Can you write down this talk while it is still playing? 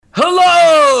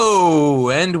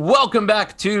Welcome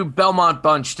back to Belmont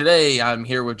Bunch. Today, I'm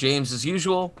here with James as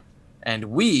usual, and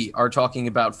we are talking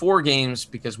about 4 games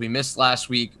because we missed last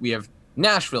week. We have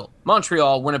Nashville,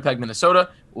 Montreal, Winnipeg, Minnesota.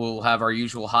 We'll have our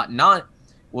usual hot and not.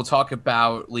 We'll talk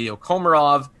about Leo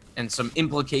Komarov and some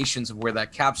implications of where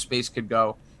that cap space could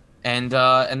go. And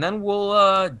then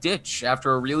we'll ditch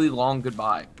after a really long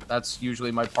goodbye. That's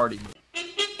usually my party move.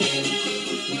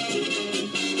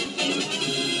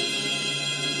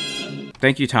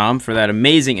 Thank you, Tom, for that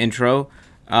amazing intro.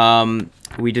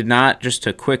 We did not, just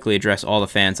to quickly address all the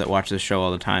fans that watch this show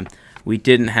all the time, we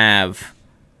didn't have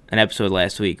an episode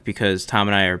last week because Tom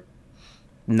and I are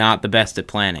not the best at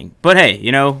planning. But hey,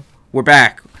 we're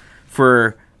back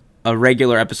for a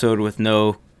regular episode with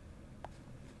no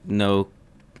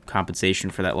compensation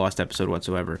for that lost episode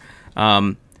whatsoever.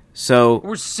 So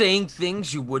we're saying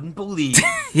things you wouldn't believe.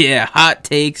 Yeah, hot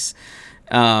takes.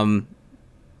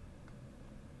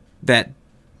 That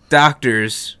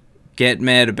doctors get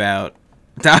mad about.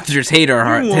 Doctors hate our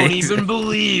hot takes. You won't even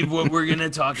believe what we're going to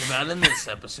talk about in this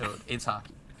episode. It's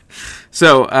hockey.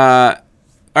 So, all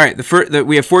right,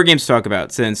 we have 4 games to talk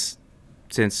about since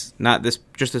not this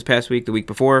past week, the week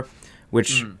before,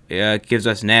 which gives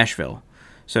us Nashville.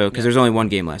 So, because there's only 1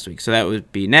 game last week. So that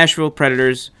would be Nashville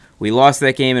Predators. We lost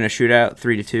that game in a shootout,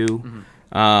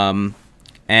 3-2.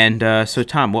 So,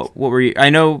 Tom, what were you? I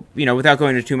know, without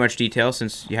going into too much detail,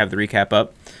 since you have the recap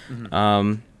up,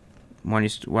 why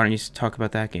don't you talk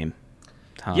about that game,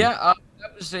 Tom? Yeah,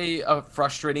 that was a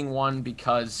frustrating one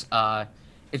because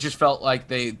it just felt like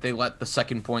they let the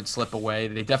second point slip away.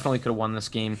 They definitely could have won this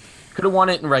game. Could have won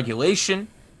it in regulation.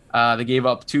 They gave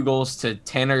up 2 goals to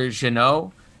Tanner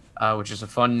Jeannot, which is a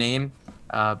fun name,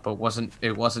 but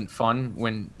it wasn't fun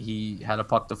when he had a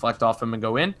puck deflect off him and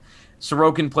go in.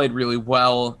 Sorokin played really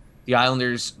well. The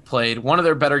Islanders played one of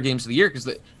their better games of the year because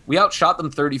we outshot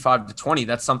them 35-20.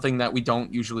 That's something that we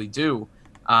don't usually do.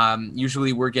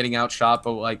 Usually we're getting outshot,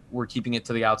 but we're keeping it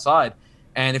to the outside.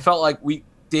 And it felt like we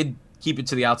did keep it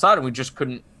to the outside, and we just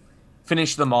couldn't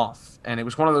finish them off. And it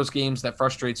was one of those games that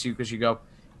frustrates you because you go,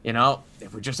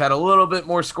 if we just had a little bit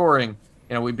more scoring,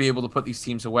 we'd be able to put these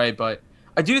teams away. But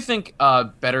I do think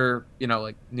better,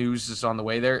 news is on the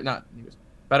way there. Not news,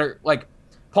 better,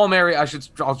 Paul Mary, I'll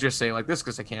just say like this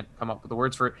because I can't come up with the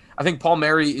words for it. I think Paul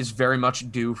Mary is very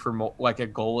much due for a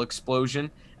goal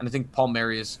explosion, and I think Paul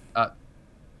Mary is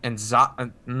and Zach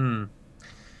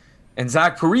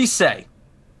Parise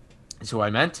is who I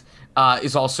meant,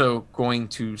 is also going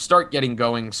to start getting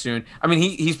going soon. I mean,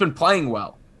 he's been playing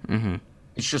well. Mm-hmm.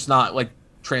 It's just not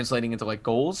translating into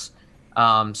goals.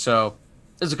 So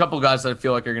there's a couple of guys that I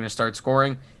feel like are going to start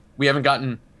scoring. We haven't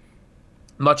gotten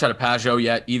much out of Pajot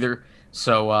yet either.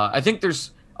 So I think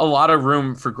there's a lot of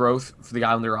room for growth for the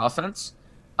Islander offense.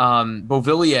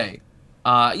 Beauvillier,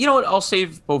 you know what? I'll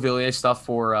save Beauvillier stuff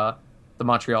for the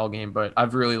Montreal game, but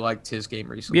I've really liked his game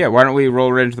recently. Yeah, why don't we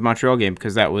roll right into the Montreal game?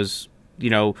 Because that was,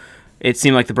 it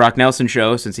seemed like the Brock Nelson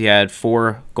show since he had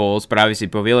 4 goals, but obviously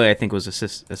Beauvillier, I think, was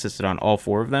assisted on all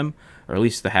 4 of them, or at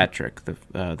least the hat trick, the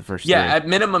first 3. Yeah, at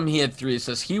minimum, he had 3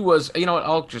 assists. He was, you know what?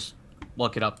 I'll just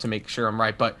look it up to make sure I'm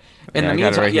right, but in the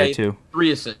meantime, here too.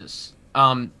 3 assists.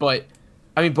 But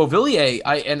I mean, Beauvillier,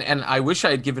 I wish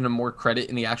I had given him more credit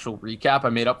in the actual recap. I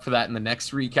made up for that in the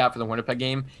next recap for the Winnipeg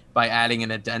game by adding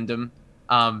an addendum.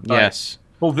 Yes.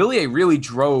 Beauvillier really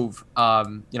drove,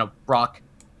 Brock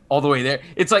all the way there.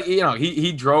 It's like,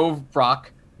 he drove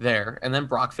Brock there, and then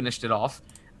Brock finished it off.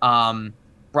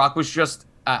 Brock was just,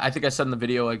 I think I said in the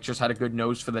video, just had a good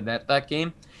nose for the net that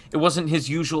game. It wasn't his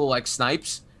usual,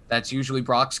 snipes. That's usually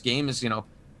Brock's game is,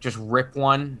 just rip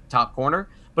one top corner.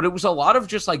 But it was a lot of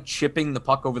just chipping the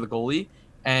puck over the goalie,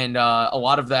 and a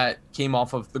lot of that came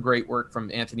off of the great work from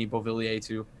Anthony Beauvillier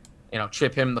to,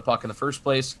 chip him the puck in the first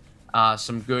place.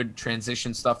 Some good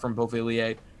transition stuff from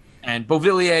Beauvillier, and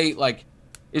Beauvillier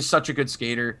is such a good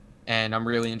skater, and I'm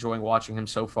really enjoying watching him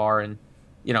so far, and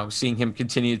seeing him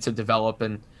continue to develop.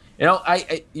 And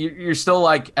you're still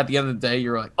at the end of the day,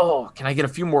 you're like, oh, can I get a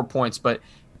few more points? But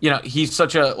he's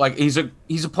such a he's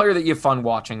a player that you have fun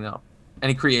watching though, and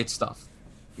he creates stuff.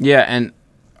 Yeah, and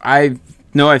I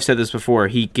know I've said this before.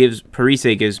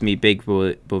 Parise gives me big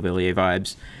Beauvillier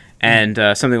vibes, and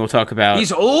something we'll talk about.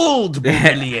 He's old,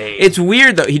 Beauvillier. It's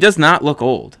weird though. He does not look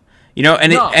old,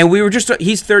 And No. and we were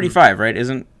he's 35, right?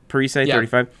 Isn't Parise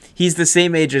 35? He's the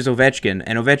same age as Ovechkin,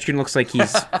 and Ovechkin looks like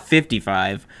he's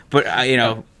 55. But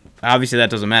obviously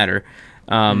that doesn't matter.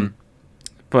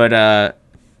 But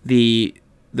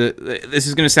this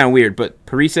is going to sound weird, but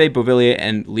Parise, Beauvillier,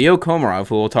 and Leo Komarov,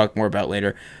 who we'll talk more about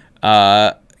later,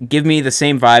 give me the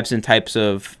same vibes and types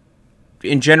of,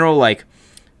 in general, I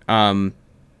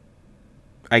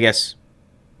guess,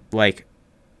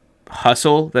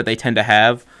 hustle that they tend to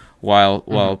have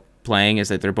while playing is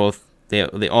that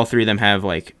they all three of them have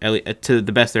like to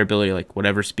the best of their ability, like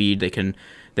whatever speed they can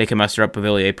muster up.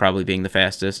 Pavillier probably being the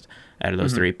fastest out of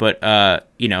those three, but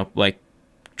like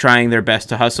trying their best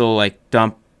to hustle, like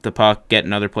dump the puck, get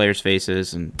in other players'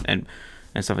 faces, and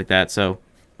stuff like that. So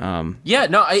and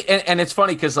it's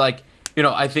funny because like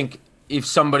I think if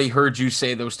somebody heard you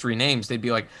say those three names, they'd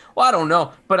be like, well, I don't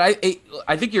know, but I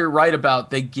think you're right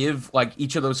about they give like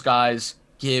each of those guys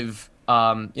give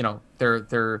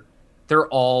they're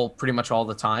all pretty much all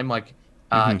the time like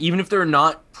even if they're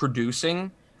not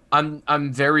producing,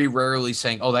 I'm very rarely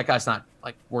saying, oh, that guy's not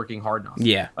like working hard enough.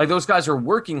 Yeah, like those guys are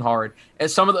working hard, and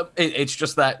some of them it's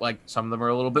just that like some of them are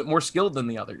a little bit more skilled than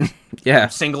the others. Yeah,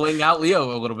 I'm singling out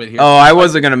Leo a little bit here. Oh, I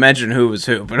wasn't gonna mention who was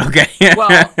who, but okay.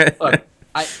 Well, look,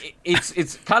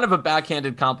 it's kind of a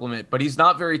backhanded compliment, but he's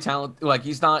not very talented. Like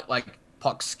he's not like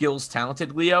puck skills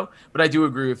talented, Leo. But I do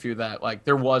agree with you that like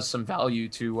there was some value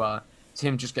to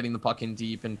him just getting the puck in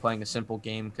deep and playing a simple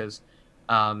game because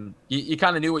you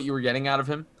kind of knew what you were getting out of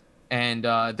him. And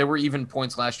there were even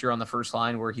points last year on the first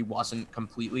line where he wasn't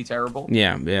completely terrible.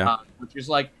 Yeah. Which is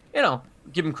like,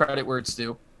 give him credit where it's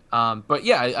due. But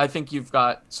yeah, I think you've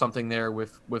got something there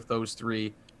with those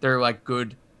three. They're like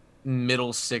good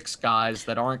middle six guys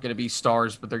that aren't going to be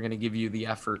stars, but they're going to give you the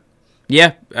effort.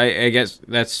 Yeah, I guess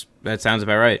that sounds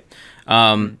about right.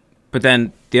 But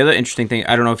then the other interesting thing,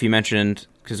 I don't know if you mentioned,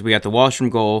 because we got the Wahlstrom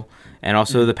goal and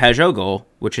also the Pajot goal,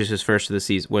 which is his first of the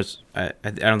season. I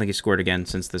don't think he scored again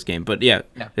since this game, but yeah.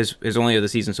 His only of the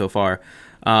season so far.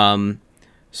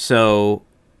 So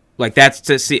like that's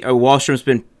to see. Wahlstrom's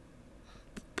been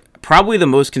probably the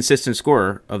most consistent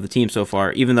scorer of the team so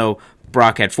far, even though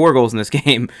Brock had 4 goals in this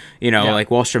game. Like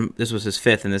Wahlstrom, this was his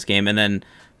 5th in this game, and then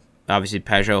obviously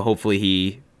Pajot.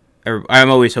 Hopefully I'm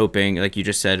always hoping, like you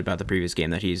just said about the previous game,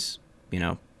 that he's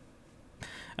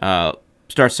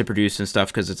starts to produce and stuff,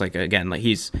 because it's like, again, like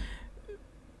he's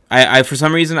I for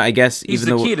some reason, I guess he's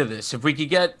the key to this. If we could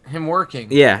get him working,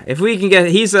 if we can get,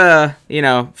 he's a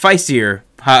feistier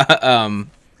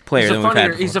player than we've had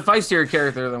before. He's a feistier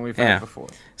character than we've had before.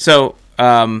 So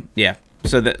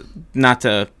so that, not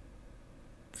to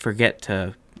forget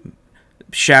to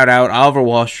shout out Oliver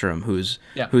Wahlstrom,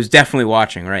 who's definitely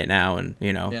watching right now, and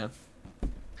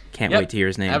can't wait to hear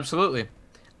his name. Absolutely.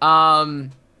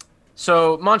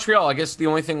 So Montreal, I guess the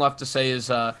only thing left to say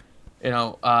is,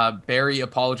 Barry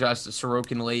apologized to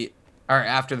Sorokin late or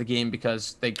after the game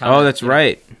because they kind of. Oh, that's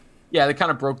right. Yeah, they kind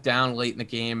of broke down late in the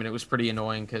game, and it was pretty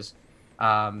annoying because,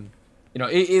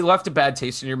 it left a bad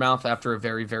taste in your mouth after a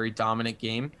very, very dominant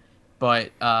game. But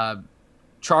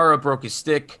Chara broke his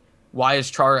stick. Why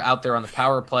is Chara out there on the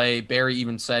power play? Barry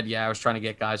even said, I was trying to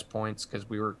get guys points because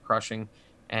we were crushing.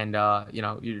 And,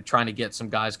 you're trying to get some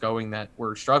guys going that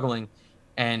were struggling.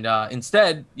 And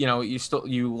instead,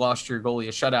 you lost your goalie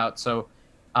a shutout. So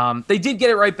they did get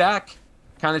it right back,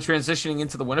 kind of transitioning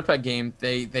into the Winnipeg game.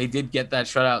 They did get that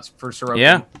shutout for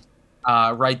Sorokin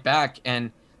right back.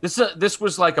 And this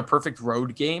was like a perfect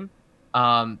road game.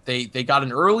 They got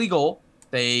an early goal.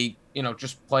 They,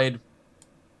 just played,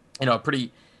 a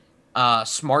pretty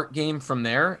smart game from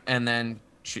there. And then,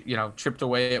 chipped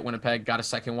away at Winnipeg, got a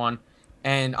second one.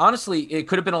 And honestly, it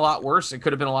could have been a lot worse. It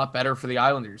could have been a lot better for the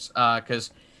Islanders because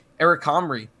Eric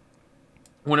Comrie,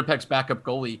 Winnipeg's backup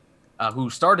goalie, who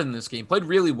started in this game, played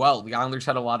really well. The Islanders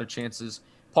had a lot of chances.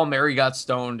 Palmieri got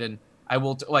stoned, and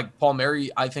Palmieri,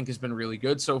 I think, has been really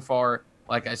good so far.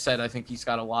 Like I said, I think he's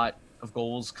got a lot of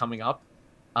goals coming up.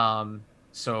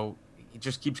 So he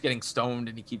just keeps getting stoned,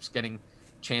 and he keeps getting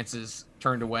chances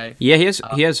turned away. Yeah,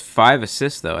 he has 5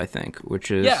 assists though, I think,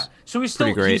 which is So he's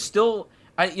pretty great. He's still.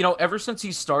 Ever since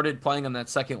he started playing on that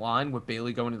second line with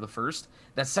Bailey going to the first,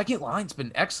 that second line's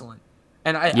been excellent.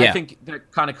 And I think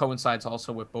that kind of coincides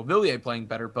also with Beauvillier playing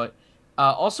better. But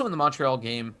also in the Montreal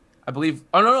game, I believe...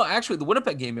 Oh, no, actually, the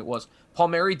Winnipeg game it was.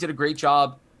 Palmieri did a great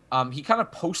job. He kind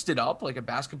of posted up like a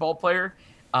basketball player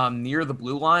near the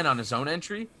blue line on his own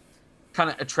entry, kind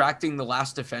of attracting the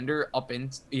last defender up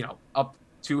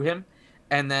to him.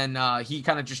 And then he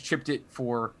kind of just chipped it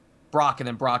for Brock, and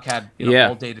then Brock had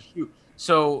all day to shoot.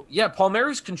 So,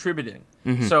 Palmieri's contributing.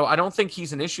 Mm-hmm. So I don't think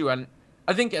he's an issue. And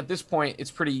I think at this point,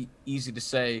 it's pretty easy to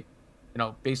say,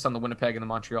 based on the Winnipeg and the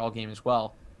Montreal game as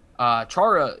well,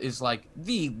 Chara is like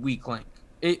the weak link.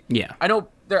 I know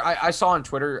I saw on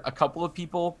Twitter a couple of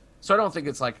people, so I don't think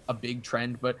it's like a big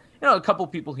trend, but, a couple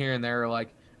of people here and there are like,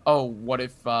 oh, what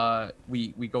if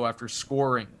we go after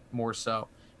scoring more so?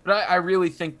 But I really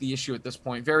think the issue at this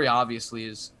point, very obviously,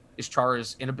 is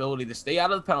Chara's inability to stay out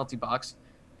of the penalty box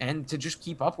and to just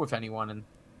keep up with anyone.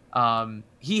 And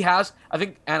he has, I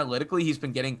think analytically, he's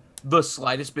been getting the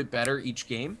slightest bit better each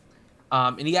game.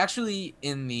 And he actually,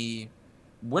 in the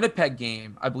Winnipeg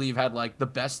game, I believe, had like the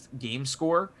best game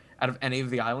score out of any of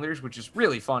the Islanders, which is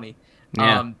really funny.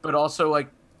 Yeah. But also, like,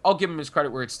 I'll give him his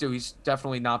credit where it's due. He's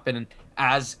definitely not been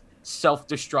as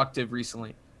self-destructive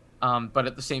recently. But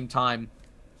at the same time,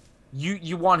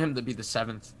 you want him to be the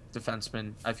seventh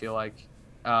defenseman, I feel like.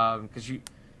 Because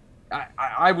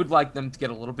I would like them to get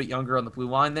a little bit younger on the blue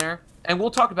line there. And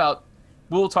we'll talk about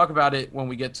it when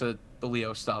we get to the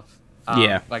Leo stuff.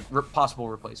 Like possible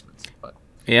replacements.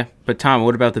 But Tom,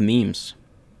 what about the memes?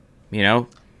 You know?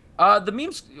 The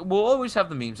memes, we'll always have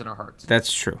the memes in our hearts.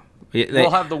 That's true.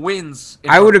 We'll have the wins.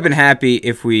 I would have been happy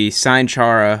if we signed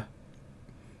Chara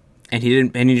and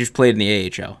he just played in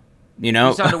the AHL. You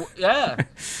know?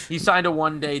 He signed a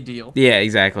 1-day deal. Yeah,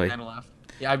 exactly. And left.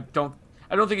 Yeah, I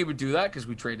don't think he would do that because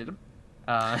we traded him.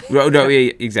 No,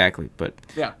 yeah, exactly. But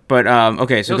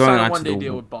okay, so he'll going sign a on 1-day to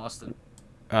deal with Boston.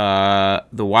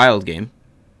 The Wild game.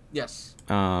 Yes.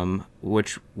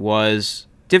 Which was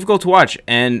difficult to watch,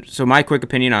 and so my quick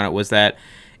opinion on it was that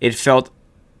it felt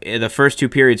the first two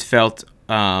periods felt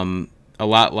a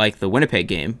lot like the Winnipeg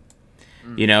game.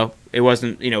 You know, it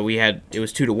wasn't. You know, it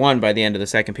was 2-1 by the end of the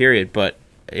second period, but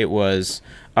it was.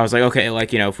 I was like, okay,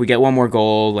 like, you know, if we get one more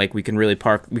goal, like we could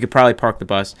probably park the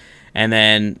bus. And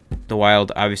then the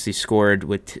Wild obviously scored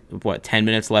with 10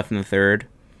 minutes left in the third,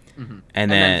 and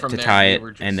then to tie it,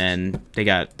 and then they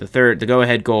got the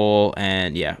go-ahead goal,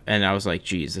 and I was like,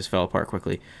 geez, this fell apart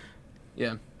quickly.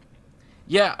 Yeah.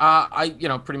 I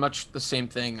pretty much the same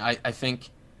thing. I think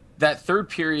that third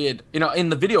period, in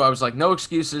the video, I was like, no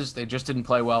excuses. They just didn't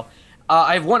play well.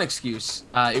 I have one excuse.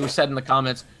 It was said in the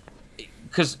comments,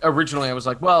 because originally I was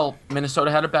like, well,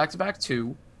 Minnesota had a back-to-back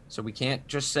too, so we can't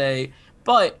just say.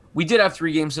 But we did have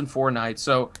 3 games in 4 nights,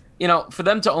 so for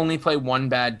them to only play one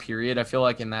bad period, I feel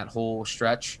like in that whole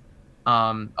stretch,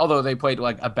 although they played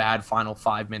like a bad final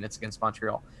 5 minutes against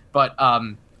Montreal, but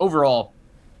overall,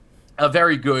 a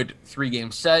very good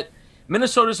 3-game set.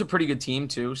 Minnesota's a pretty good team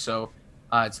too, so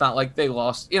it's not like they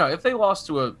lost. If they lost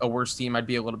to a worse team, I'd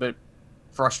be a little bit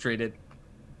frustrated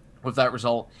with that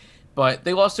result. But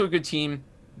they lost to a good team.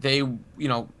 They,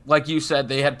 like you said,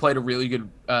 they had played a really good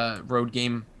road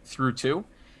game through 2.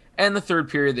 And the third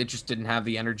period, they just didn't have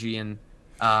the energy in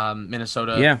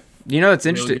Minnesota. Yeah. That's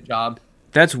interesting. Really good job.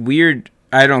 That's weird.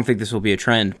 I don't think this will be a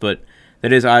trend, but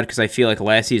that is odd because I feel like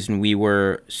last season we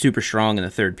were super strong in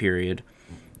the third period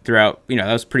throughout.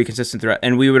 That was pretty consistent throughout.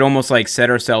 And we would almost like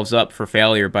set ourselves up for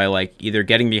failure by like either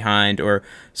getting behind or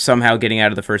somehow getting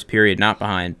out of the first period not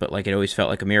behind, but like it always felt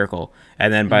like a miracle.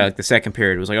 And then by like the second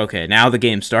period, it was like, okay, now the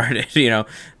game started, and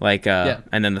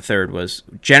then the third was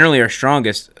generally our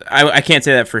strongest. I can't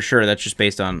say that for sure. That's just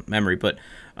based on memory, but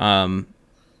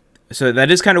so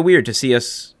that is kind of weird to see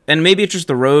us, and maybe it's just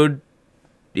the road,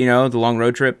 the long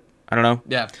road trip. I don't know.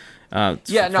 Yeah. I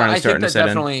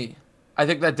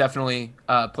think that definitely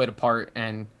played a part,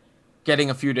 and getting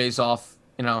a few days off.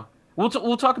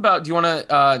 We'll talk about. Do you want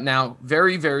to now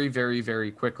very, very, very,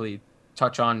 very quickly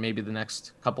touch on maybe the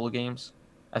next couple of games?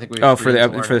 I think we. For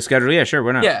the schedule, yeah, sure,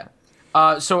 why not? Yeah.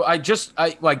 So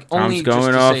Tom's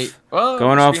going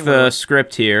off the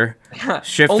script here,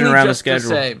 shifting around the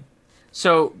schedule.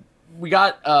 So we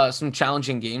got some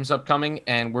challenging games upcoming,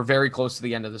 and we're very close to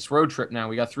the end of this road trip now.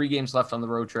 We got 3 games left on the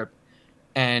road trip,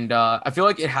 and I feel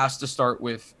like it has to start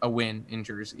with a win in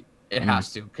Jersey. It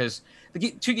has to, because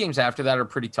the 2 games after that are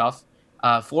pretty tough.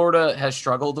 Florida has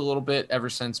struggled a little bit ever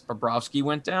since Bobrovsky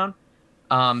went down,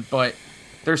 but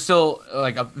they're still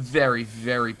like a very,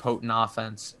 very potent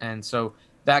offense, and so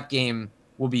that game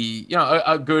will be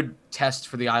a good test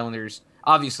for the Islanders.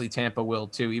 Obviously, Tampa will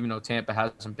too, even though Tampa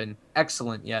hasn't been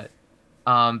excellent yet.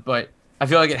 But I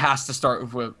feel like it has to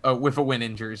start with a win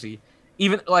in Jersey.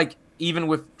 Even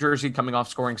with Jersey coming off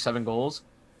scoring 7 goals,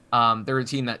 they're a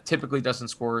team that typically doesn't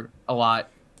score a lot.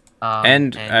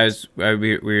 And as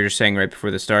we were just saying right before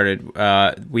this started,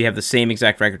 we have the same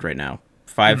exact record right now,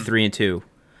 5-3-2.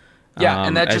 Yeah,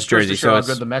 and that just goes to show how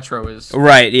good the Metro is.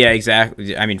 Right. Yeah.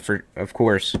 Exactly. I mean, of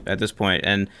course at this point,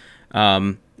 and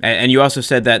you also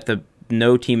said that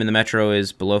no team in the Metro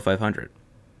is below 500.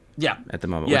 Yeah. At the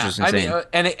moment, which is insane.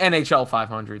 I mean, NHL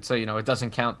 500, so it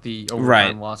doesn't count the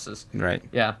overtime losses. Right.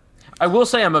 Yeah. I will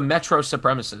say I'm a Metro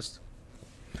supremacist.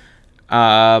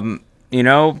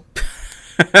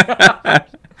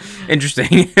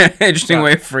 Interesting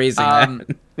way of phrasing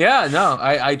that. Yeah, no,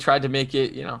 I tried to make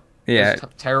it, as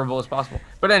terrible as possible.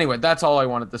 But anyway, that's all I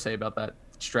wanted to say about that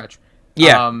stretch.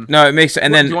 Yeah, no, it makes.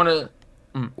 And then do you want to?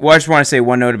 Well, I just want to say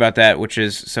one note about that, which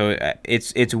is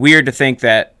it's weird to think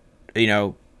that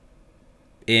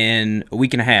in a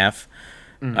week and a half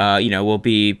we'll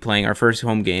be playing our first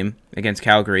home game against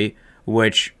Calgary,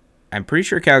 which I'm pretty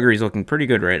sure Calgary's looking pretty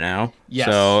good right now. Yes.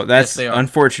 So that's Yes, they are.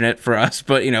 unfortunate for us,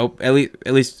 but at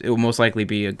least it will most likely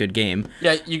be a good game.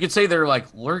 Yeah, you could say they're like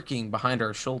lurking behind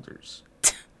our shoulders.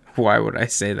 Why would I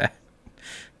say that?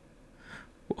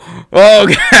 Oh,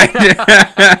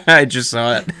 God. I just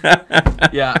saw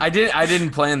it. Yeah, I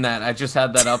didn't plan that. I just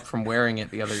had that up from wearing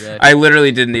it the other day. I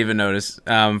literally didn't even notice.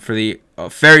 For the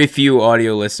very few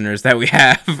audio listeners that we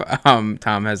have,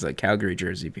 Tom has a Calgary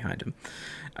jersey behind him.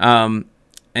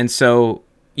 And so,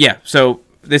 yeah, so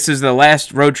this is the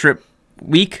last road trip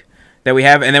week that we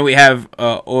have, and then we have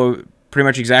pretty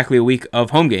much exactly a week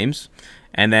of home games,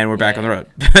 and then we're back on the road.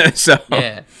 So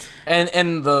yeah,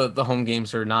 and the home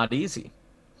games are not easy.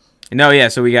 No, yeah,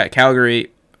 so we got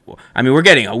Calgary. I mean, we're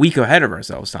getting a week ahead of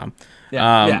ourselves, Tom.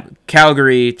 Yeah.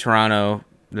 Calgary, Toronto,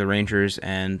 the Rangers,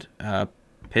 and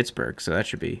Pittsburgh, so that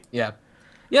should be Yeah.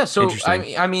 So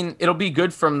interesting. I mean, it'll be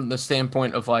good from the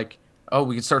standpoint of like, oh,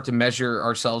 we can start to measure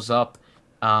ourselves up.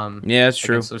 Yeah, that's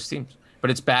true. Against those teams,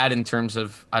 but it's bad in terms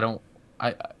of I don't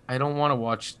want to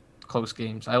watch close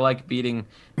games. I like beating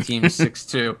teams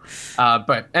 6-2.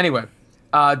 But anyway,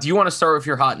 do you want to start with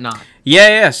your hot not?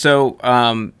 Yeah. So,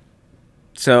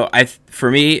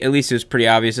 for me, at least, it was pretty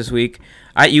obvious this week.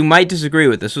 You might disagree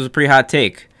with this. Was a pretty hot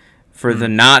take for the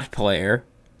not player.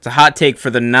 It's a hot take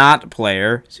for the not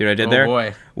player. See what I did there?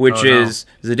 Boy. Which is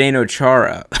Zdeno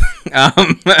Chara.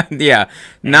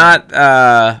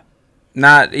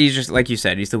 Not. He's just like you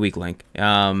said. He's the weak link.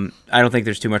 I don't think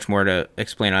there's too much more to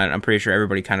explain on it. I'm pretty sure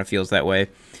everybody kind of feels that way.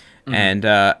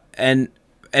 Mm-hmm. And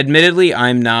admittedly,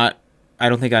 I'm not. I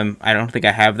don't think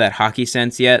I have that hockey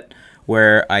sense yet,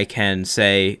 where I can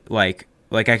say like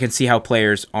I can see how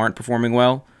players aren't performing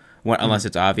well, unless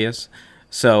it's obvious.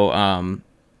 So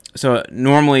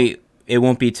normally it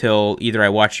won't be till either I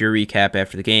watch your recap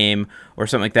after the game or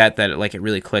something like that it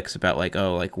really clicks about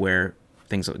where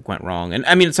things went wrong. And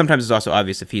I mean sometimes it's also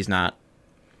obvious if he's not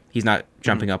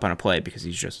jumping up on a play because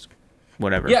he's just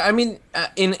whatever. Yeah, I mean,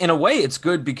 in a way, it's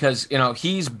good because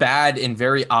he's bad in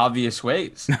very obvious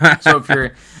ways. So if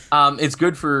you're, it's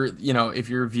good for if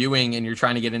you're viewing and you're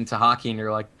trying to get into hockey and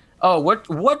you're like, oh,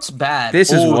 what's bad?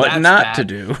 This is what not bad. to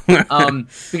do.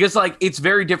 Because it's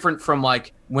very different from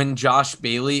when Josh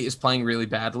Bailey is playing really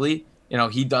badly.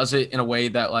 He does it in a way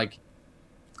that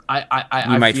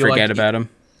I might feel forget about him.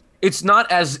 It's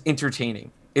not as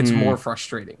entertaining. It's more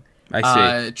frustrating.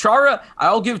 I see. Chara,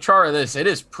 I'll give Chara this. It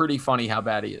is pretty funny how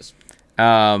bad he is.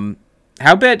 How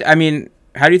bad? I mean,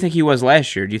 how do you think he was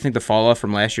last year? Do you think the fall off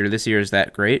from last year to this year is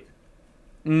that great?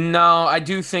 No, I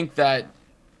do think that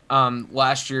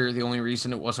last year the only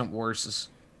reason it wasn't worse is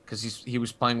because he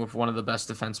was playing with one of the best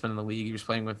defensemen in the league. He was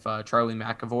playing with Charlie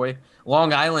McAvoy,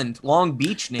 Long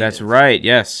Beach native. That's right.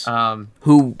 Yes.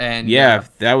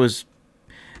 That was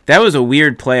a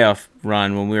weird playoff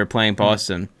run when we were playing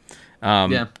Boston.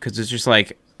 Because it's just I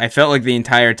felt like the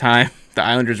entire time the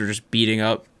Islanders were just beating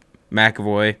up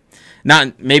McAvoy,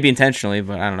 not maybe intentionally,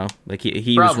 but I don't know.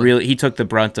 He was really he took the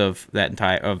brunt of the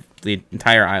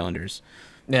entire Islanders.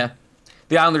 Yeah,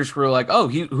 the Islanders were like, oh,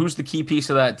 who's the key piece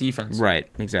of that defense? Right,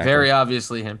 exactly. Very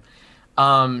obviously him.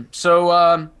 My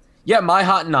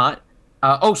hot not.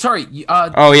 Sorry.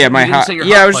 My hot.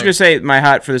 I was just gonna say my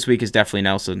hot for this week is definitely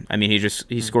Nelson. I mean,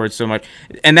 he scored so much,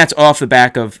 and that's off the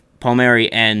back of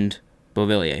Palmieri and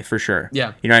Beauvillier for sure.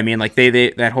 Yeah. You know what I mean?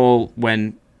 They that whole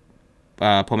when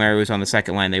Palmieri was on the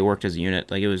second line, they worked as a unit.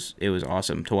 It was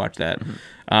awesome to watch that.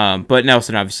 Mm-hmm. But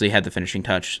Nelson obviously had the finishing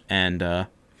touch. And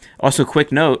also, quick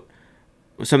note,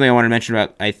 something I want to mention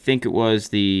about. I think it was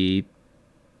the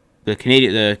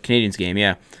Canadiens game.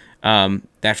 Yeah,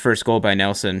 that first goal by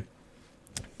Nelson.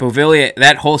 Beauvillier,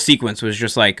 that whole sequence was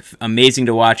just amazing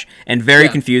to watch and very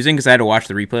confusing because I had to watch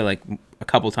the replay a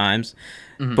couple times.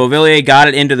 Mm-hmm. Beauvillier got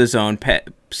it into the zone.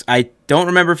 I don't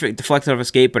remember if it deflected off a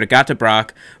skate, but it got to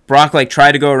Brock. Brock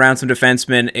tried to go around some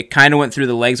defensemen. It kind of went through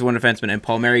the legs of one defenseman, and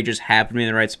Palmieri just happened to be in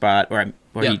the right spot,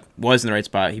 he was in the right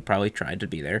spot. He probably tried to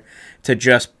be there to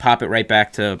just pop it right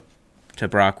back to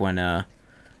Brock when right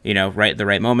at the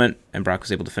right moment, and Brock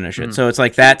was able to finish it. Mm-hmm. So it's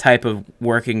that type of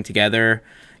working together.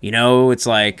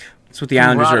 It's what the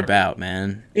Islanders are about,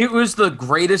 man. It was the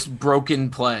greatest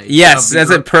broken play. Yes, that's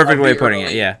a perfect way of putting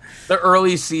it, yeah. The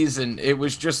early season, it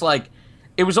was just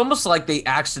it was almost like they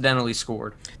accidentally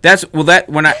scored.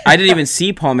 When I didn't even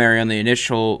see Palmieri on the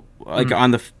initial,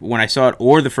 when I saw it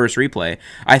or the first replay,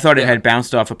 I thought it had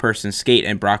bounced off a person's skate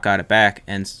and Brock got it back.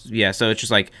 And yeah, so it's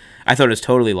just I thought it was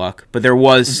totally luck, but there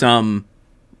was some,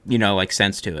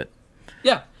 sense to it.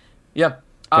 Yeah. Yeah.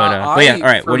 But all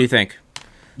right, what do you think?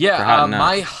 Yeah,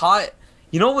 my hot.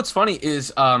 You know what's funny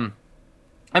is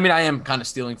I mean, I am kind of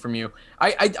stealing from you.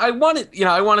 I wanted,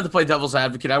 I wanted to play devil's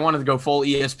advocate. I wanted to go full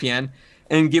ESPN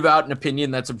and give out an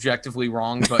opinion that's objectively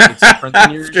wrong, but it's different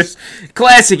than yours. Just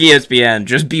classic ESPN.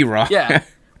 Just be wrong. Yeah.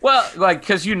 Well, like,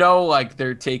 because like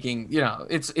they're taking,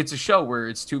 it's a show where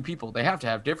it's two people. They have to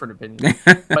have different opinions.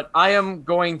 But I am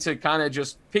going to kind of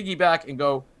just piggyback and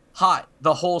go hot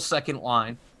the whole second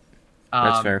line.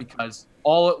 That's fair. Because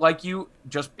all, like you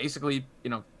just basically,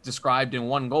 described in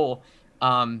one goal,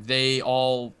 they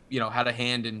all, had a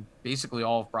hand in basically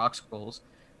all of Brock's goals.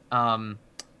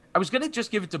 I was going to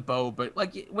just give it to Bo, but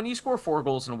like when you score 4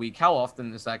 goals in a week, how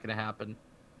often is that going to happen?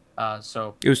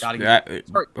 So it was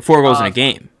 4 goals in a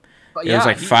game. It was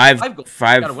like five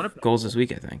goals this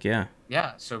week, I think. Yeah.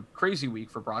 Yeah. So crazy week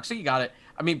for Brock. So you got it.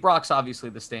 I mean, Brock's obviously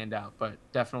the standout, but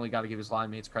definitely got to give his line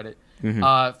mates credit.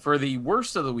 Mm-hmm. For the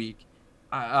worst of the week,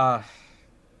 I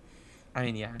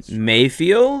mean, yeah.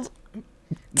 Mayfield.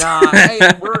 Nah,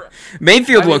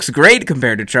 Mayfield looks great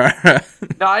compared to Chara.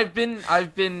 No, I've been,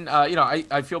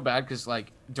 I feel bad because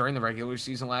like during the regular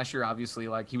season last year, obviously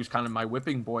like he was kind of my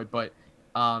whipping boy, but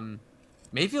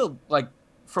Mayfield, like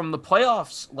from the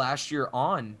playoffs last year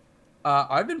on,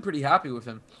 I've been pretty happy with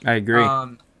him. I agree.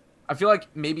 I feel like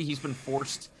maybe he's been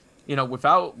forced,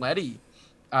 without Letty,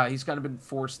 he's kind of been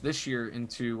forced this year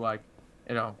into like,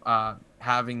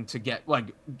 having to get like,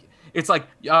 it's like,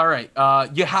 all right,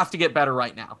 you have to get better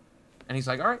right now. And he's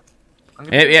like, all right.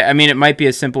 Yeah, I mean, it might be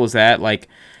as simple as that. Like,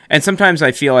 and sometimes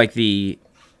I feel like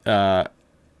I've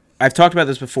talked about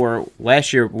this before.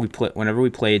 Last year, whenever we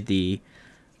played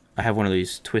I have one of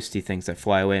these twisty things that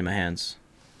fly away in my hands.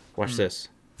 Watch this.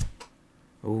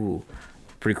 Ooh,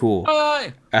 pretty cool.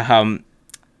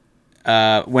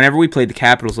 Whenever we played the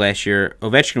Capitals last year,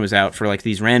 Ovechkin was out for like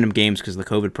these random games because of the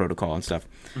COVID protocol and stuff.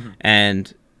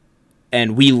 Mm-hmm.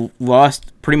 And we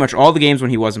lost pretty much all the games when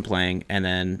he wasn't playing, and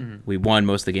then we won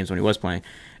most of the games when he was playing.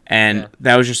 And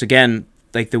that was just, again,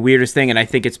 like the weirdest thing, and I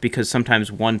think it's because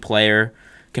sometimes one player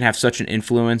can have such an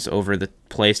influence over the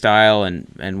play style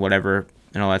and whatever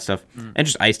and all that stuff, and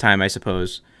just ice time, I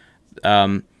suppose.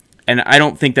 And I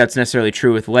don't think that's necessarily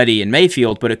true with Letty and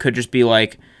Mayfield, but it could just be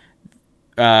like,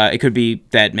 it could be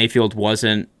that Mayfield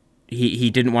wasn't, he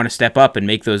didn't want to step up and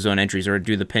make those zone entries or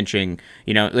do the pinching.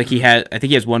 Like I think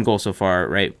he has 1 goal so far,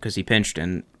 right? Because he pinched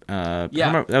and that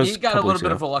was he got a little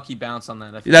bit of a lucky bounce on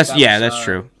that. That's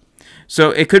true.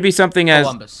 So it could be something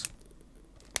Columbus.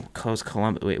 Close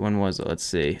Columbus. Wait, when was it? Let's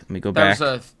see. Let me go back.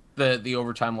 That was the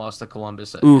overtime loss to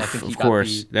Columbus. Oof, I think of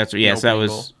course. That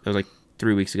was like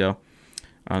 3 weeks ago,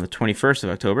 on the 21st of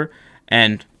October.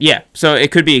 And yeah, so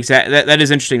it could be that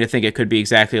is interesting to think. It could be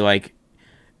exactly like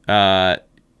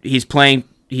he's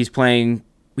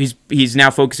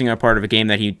now focusing on a part of a game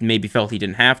that he maybe felt he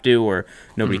didn't have to, or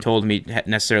nobody told him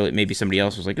necessarily. Maybe somebody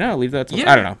else was like, no, leave that.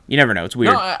 I don't know. You never know. It's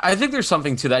weird. No, I think there's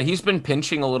something to that. He's been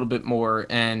pinching a little bit more,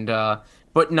 and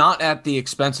but not at the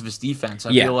expense of his defense.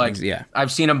 I feel like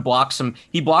I've seen him block some.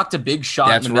 He blocked a big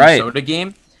shot in the Minnesota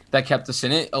game that kept us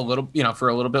in it a little, for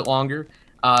a little bit longer.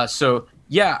 So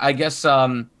yeah, I guess as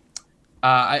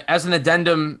an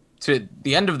addendum to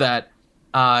the end of that,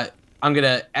 I'm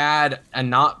gonna add a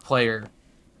not player.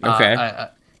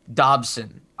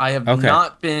 Dobson. I have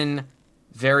not been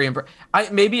very impressed.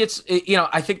 Maybe it's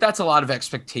I think that's a lot of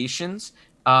expectations.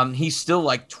 He's still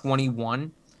like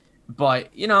 21, but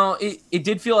it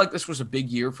did feel like this was a big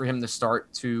year for him to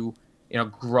start to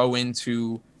grow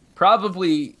into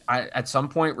probably at some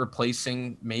point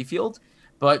replacing Mayfield.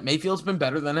 But Mayfield's been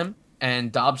better than him,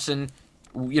 and Dobson.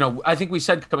 I think we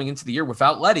said coming into the year,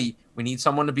 without Letty, we need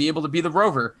someone to be able to be the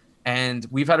rover. And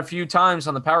we've had a few times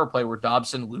on the power play where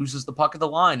Dobson loses the puck at the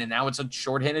line, and now it's a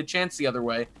shorthanded chance the other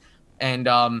way. And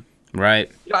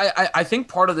right, I think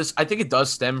part of this, I think it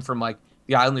does stem from like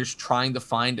the Islanders trying to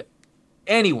find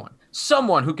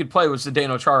someone who could play with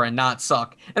Zdeno Chara and not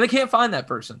suck, and they can't find that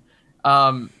person,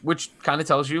 which kind of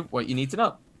tells you what you need to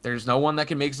know. There's no one that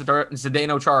can make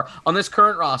Zdeno Chara on this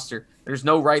current roster. There's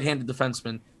no right-handed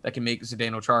defenseman that can make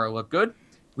Zdeno Chara look good.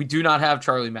 We do not have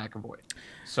Charlie McAvoy.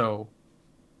 So,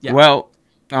 yeah. Well,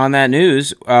 on that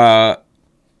news,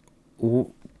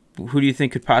 who do you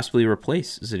think could possibly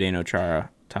replace Zdeno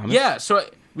Chara, Thomas? Yeah, so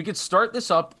we could start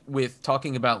this up with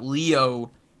talking about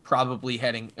Leo probably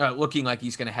looking like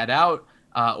he's going to head out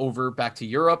over back to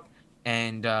Europe,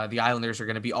 and the Islanders are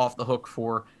going to be off the hook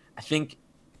for, I think,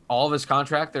 all of his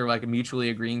contract. They're like mutually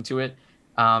agreeing to it.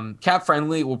 Cap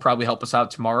Friendly will probably help us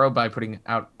out tomorrow by putting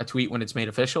out a tweet when it's made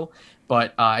official.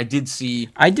 But I did see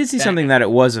something that it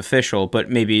was official, but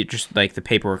maybe just like the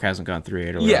paperwork hasn't gone through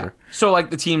it or whatever. Yeah. So like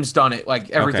the team's done it. Like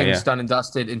everything's done and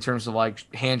dusted in terms of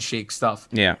like handshake stuff.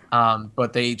 Yeah.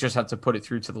 But they just have to put it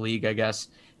through to the league, I guess.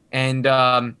 And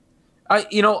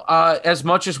As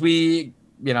much as we,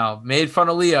 made fun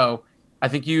of Leo, I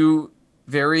think you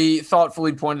very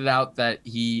thoughtfully pointed out that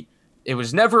it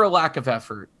was never a lack of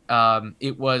effort.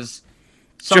 It was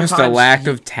just a lack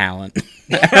of talent.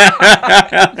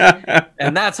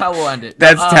 And that's how we'll end it.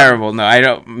 That's terrible. No, I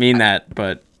don't mean that,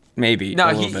 but maybe. No,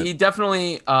 he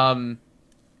definitely,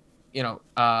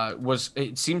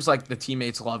 it seems like the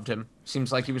teammates loved him.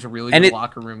 Seems like he was a really good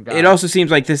locker room guy. It also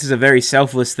seems like this is a very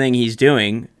selfless thing he's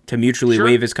doing to mutually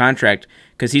waive his contract,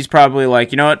 because he's probably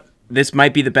like, you know what, this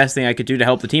might be the best thing I could do to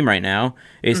help the team right now,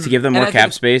 is to give them more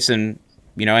cap space, and,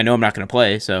 I know I'm not going to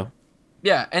play, so.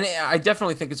 Yeah, and I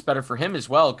definitely think it's better for him as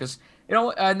well, because,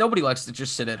 nobody likes to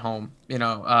just sit at home,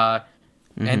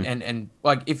 and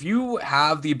like, if you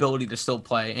have the ability to still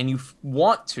play and you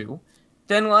want to,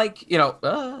 then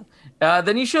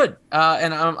then you should.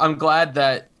 And I'm glad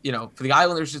that, for the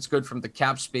Islanders, it's good from the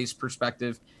cap space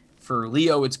perspective. For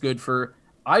Leo, it's good for,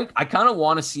 I kind of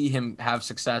want to see him have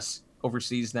success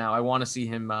overseas now. I want to see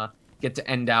him get to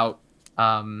end out,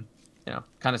 kind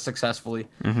of successfully.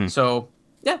 Mm-hmm. So,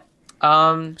 yeah.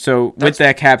 So with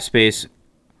that cap space,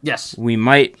 yes, we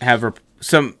might have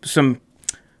some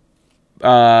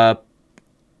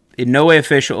in no way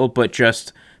official, but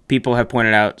just people have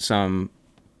pointed out some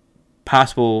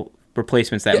possible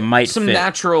replacements that might some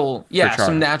fit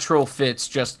some natural fits,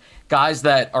 just guys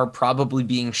that are probably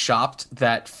being shopped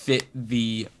that fit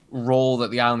the role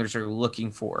that the Islanders are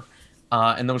looking for.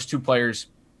 And those two players,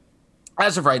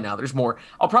 as of right now, there's more.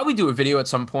 I'll probably do a video at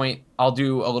some point. I'll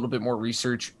do a little bit more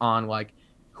research on like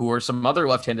who are some other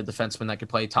left-handed defensemen that could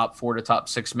play top 4 to top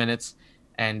 6 minutes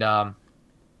and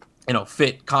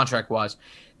fit contract-wise.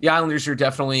 The Islanders are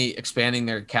definitely expanding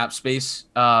their cap space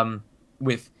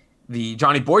with the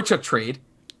Johnny Boychuk trade,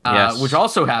 which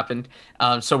also happened.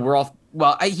 So we're all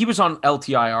he was on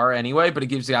LTIR anyway, but it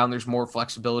gives the Islanders more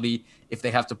flexibility. If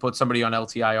they have to put somebody on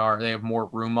LTIR, they have more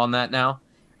room on that now.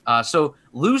 So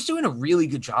Lou's doing a really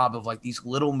good job of like these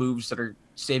little moves that are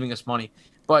saving us money.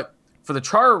 But for the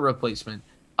Chara replacement,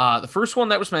 the first one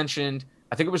that was mentioned,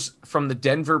 I think it was from the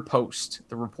Denver Post,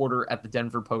 the reporter at the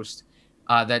Denver Post,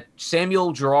 that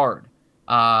Samuel Girard,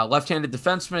 left-handed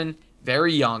defenseman,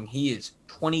 very young. He is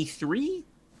 23.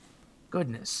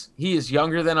 Goodness, he is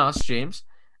younger than us, James.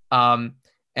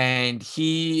 And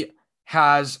he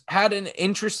has had an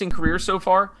interesting career so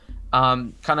far.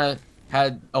 Kind of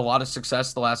had a lot of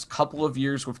success the last couple of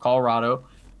years with Colorado.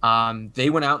 They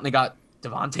went out and they got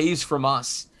Devontae's from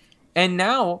us. And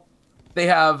now they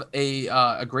have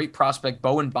a great prospect,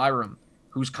 Bowen Byram,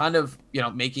 who's kind of,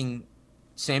 making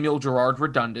Samuel Girard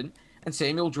redundant. And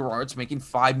Samuel Girard's making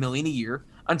 $5 million a year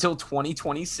until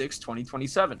 2026,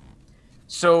 2027.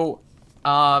 So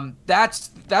that's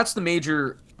the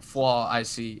major flaw I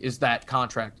see, is that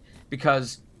contract,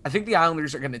 because I think the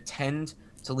Islanders are going to tend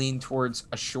to lean towards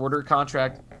a shorter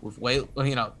contract with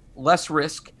less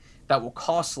risk that will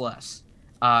cost less.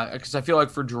 Because I feel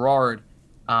like for Girard,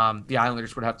 the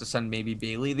Islanders would have to send maybe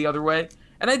Bailey the other way,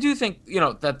 and I do think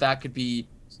that could be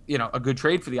a good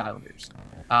trade for the Islanders.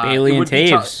 Bailey and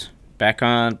Taves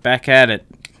back at it.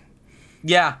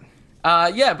 Yeah,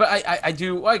 but I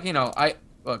do like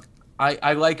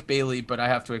I like Bailey, but I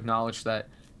have to acknowledge that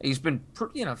he's been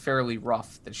fairly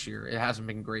rough this year. It hasn't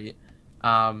been great.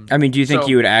 I mean, do you think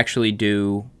you would actually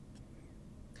do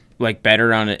like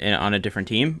better on a different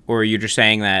team, or are you just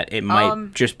saying that it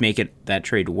might just make that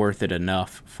trade worth it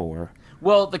enough for?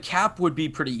 Well, the cap would be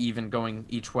pretty even going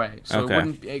each way, so okay.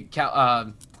 It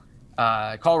wouldn't.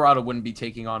 Colorado wouldn't be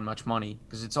taking on much money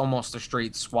because it's almost a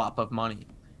straight swap of money.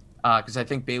 Because I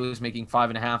think Bailey's making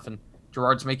 5.5 and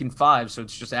Girard's making 5, so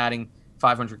it's just adding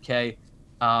 $500K.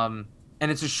 And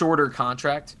it's a shorter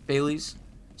contract, Bailey's.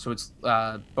 So it's,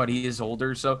 but he is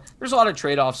older. So there's a lot of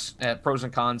trade-offs, pros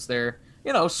and cons there.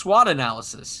 SWOT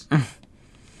analysis,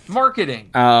 marketing.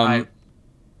 Yeah,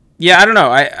 I don't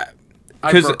know.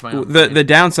 Because the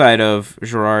downside of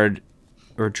Girard.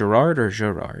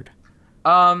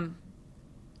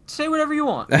 Say whatever you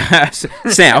want.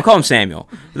 Sam, I'll call him Samuel.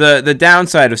 The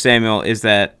downside of Samuel is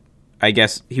that I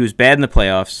guess he was bad in the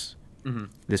playoffs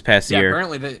this past year.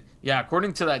 Apparently,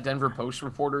 according to that Denver Post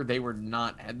reporter, they were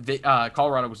not.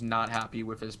 Colorado was not happy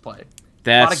with his play.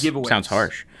 That sounds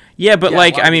harsh. Yeah, but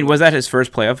was that his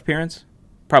first playoff appearance?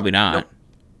 Probably not. Nope.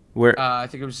 Where? I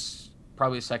think it was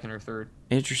probably his second or third.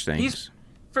 Interesting. He's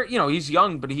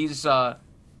young, but he's.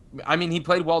 He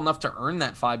played well enough to earn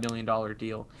that $5 million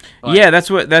deal. But, yeah,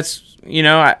 that's. I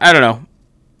don't know.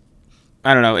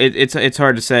 I don't know. It's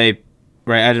hard to say,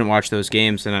 right? I didn't watch those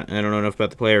games, and I don't know enough about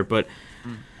the player, but,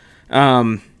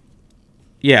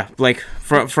 yeah, like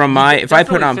from my if I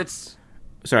put on. Fits...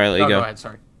 Sorry, I'll let you go. Go ahead.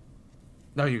 Sorry.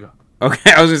 No, you go.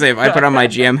 Okay, I was gonna say if I put on my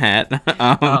GM hat,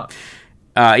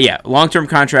 yeah, long-term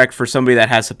contract for somebody that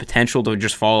has the potential to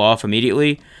just fall off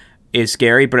immediately is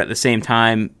scary, but at the same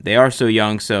time, they are so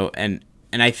young. So and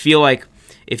I feel like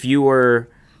if you were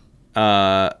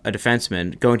a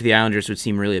defenseman, going to the Islanders would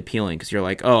seem really appealing because you're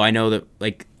like, oh, I know that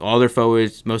like all their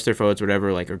forwards, most of their forwards,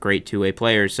 whatever, like are great two-way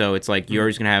players. So it's like you're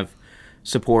always gonna have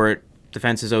support.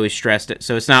 Defense is always stressed,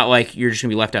 so it's not like you're just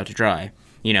gonna be left out to dry.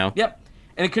 You know. Yep.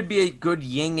 And it could be a good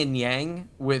yin and yang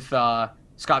with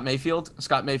Scott Mayfield.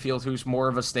 Scott Mayfield, who's more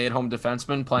of a stay-at-home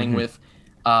defenseman, playing with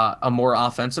a more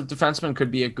offensive defenseman, could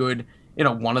be a good.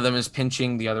 One of them is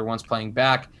pinching, the other one's playing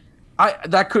back. I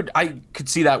could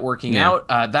see that working out.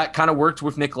 That kind of worked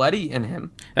with Nick Leddy and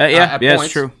him. Yeah,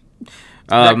 it's true.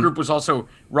 That group was also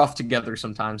rough together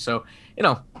sometimes. So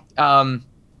I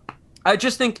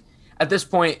just think at this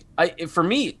point, for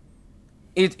me,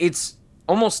 it's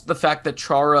almost the fact that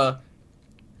Chara.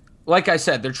 Like I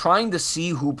said, they're trying to see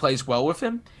who plays well with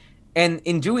him. And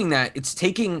in doing that, it's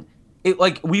taking it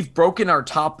like we've broken our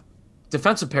top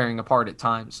defensive pairing apart at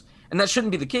times. And that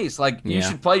shouldn't be the case. Like you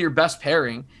should play your best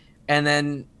pairing and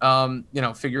then,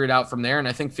 figure it out from there. And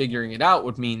I think figuring it out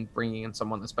would mean bringing in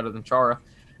someone that's better than Chara.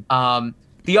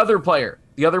 The other player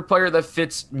that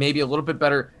fits maybe a little bit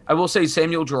better, I will say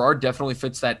Samuel Girard definitely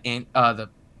fits that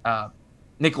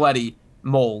Nick Leddy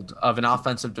mold of an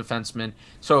offensive defenseman.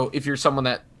 So if you're someone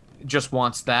that just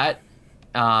wants that,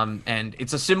 and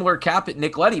it's a similar cap that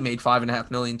Nick Leddy made $5.5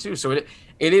 million too. So it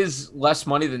is less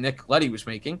money than Nick Leddy was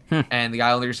making, and the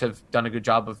Islanders have done a good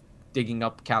job of digging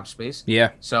up cap space.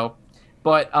 Yeah. So,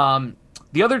 but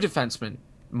the other defenseman,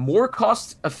 more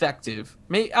cost effective,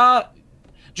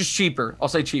 just cheaper. I'll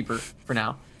say cheaper for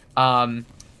now.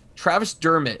 Travis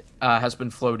Dermott has been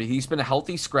floated. He's been a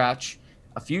healthy scratch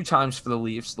a few times for the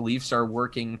Leafs. The Leafs are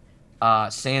working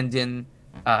Sandin.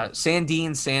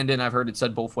 I've heard it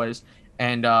said both ways.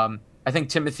 And I think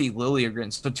Timothy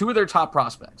Liljegren. So two of their top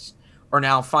prospects are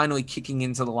now finally kicking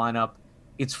into the lineup.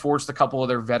 It's forced a couple of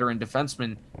their veteran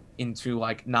defensemen into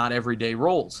like not everyday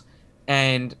roles.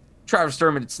 And Travis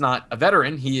Dermott, it's not a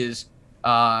veteran. He is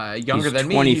younger than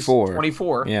 24. me. He's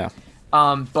 24. Yeah.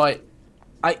 But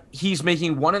he's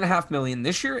making $1.5 million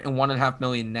this year and $1.5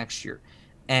 million next year.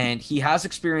 And he has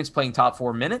experience playing top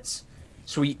 4 minutes.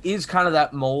 So he is kind of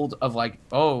that mold of like,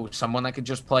 someone that could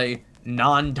just play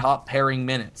non-top pairing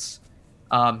minutes.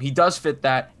 He does fit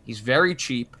that. He's very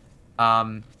cheap.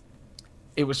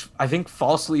 It was, I think,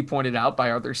 falsely pointed out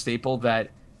by Arthur Staple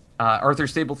that Arthur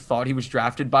Staple thought he was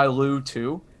drafted by Lou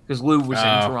too, because Lou was in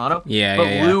Toronto.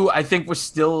 But Lou, I think, was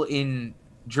still in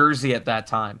Jersey at that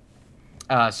time.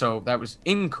 So that was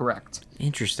incorrect.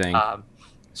 Interesting.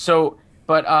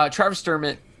 But Travis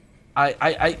Dermott,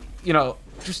 I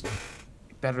just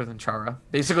better than Chara.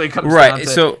 Basically, it comes down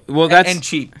to that's and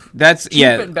cheap. That's cheap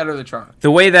and better than Chara. The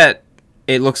way that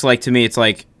it looks like to me, it's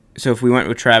like if we went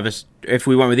with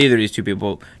either of these two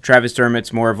people, Travis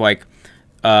Dermott's more of like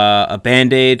a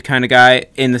Band-Aid kind of guy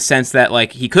in the sense that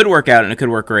like he could work out and it could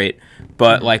work great,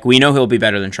 but like we know he'll be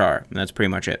better than Chara, and that's pretty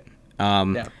much it.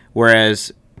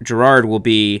 Whereas Girard will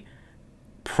be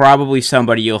probably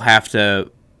somebody you'll have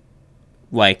to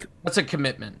like. That's a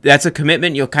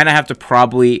commitment. You'll kind of have to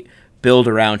probably build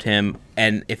around him,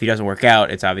 and if he doesn't work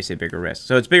out, it's obviously a bigger risk.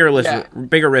 So it's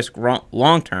bigger risk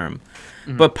long term,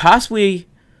 but possibly,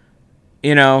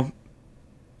 I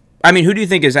mean, who do you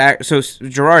think is so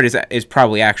Girard is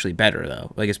probably actually better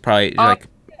though? Like it's probably like.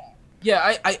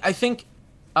 Yeah, I think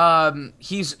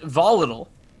he's volatile,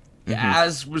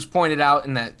 as was pointed out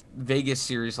in that Vegas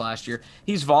series last year.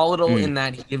 He's volatile in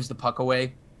that he gives the puck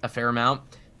away a fair amount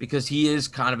because he is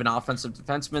kind of an offensive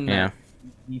defenseman. That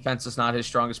defense is not his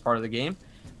strongest part of the game.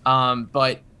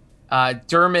 But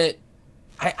Dermott,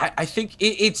 I think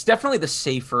it's definitely the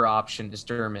safer option is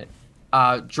Dermott.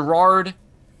 Girard,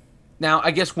 now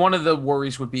I guess one of the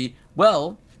worries would be,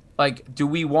 do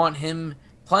we want him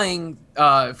playing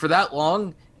for that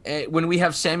long when we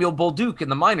have Samuel Bolduc in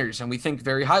the minors and we think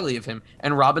very highly of him,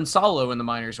 and Robin Salo in the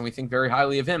minors and we think very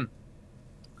highly of him.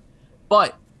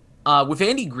 But with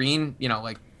Andy Green,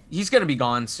 he's going to be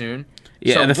gone soon.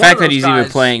 Yeah, so and the fact that he's even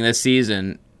playing this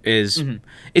season is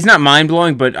it's not mind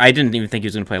blowing, but I didn't even think he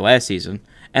was going to play last season.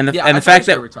 And the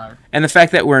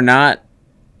fact that we're not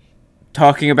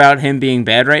talking about him being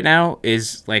bad right now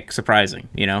is like surprising,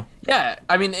 Yeah,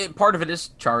 I mean, part of it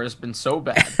is Chara's been so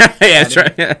bad. That's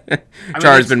right.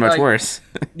 Chara's been much worse.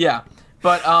 Yeah,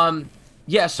 but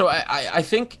so I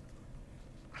think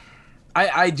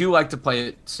I do like to play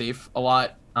it safe a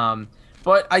lot,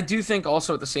 but I do think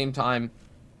also at the same time.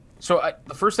 So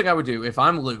the first thing I would do if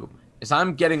I'm Lou is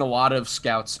I'm getting a lot of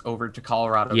scouts over to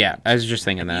Colorado. Yeah, I was just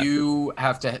thinking that. You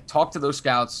have to talk to those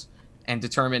scouts and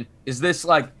determine, is this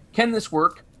can this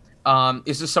work?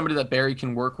 Is this somebody that Barry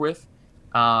can work with?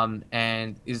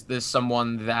 And is this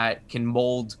someone that can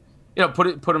mold,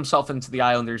 put himself into the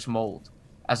Islanders mold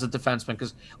as a defenseman?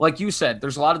 Because like you said,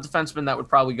 there's a lot of defensemen that would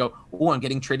probably go, oh, I'm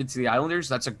getting traded to the Islanders.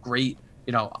 That's a great,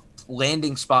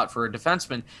 landing spot for a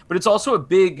defenseman. But it's also a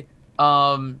big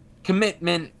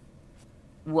commitment.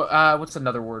 What's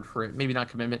another word for it? Maybe not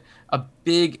commitment.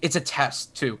 It's a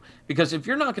test too. Because if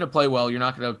you're not going to play well, you're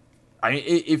not going to.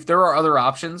 If there are other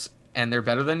options and they're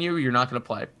better than you, you're not going to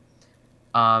play.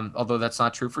 Although that's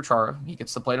not true for Chara. He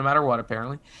gets to play no matter what,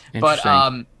 apparently. But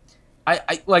I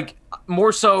like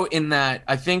more so in that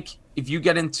I think if you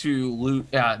get into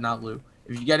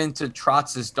if you get into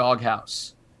Trotz's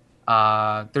doghouse,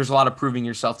 there's a lot of proving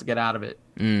yourself to get out of it.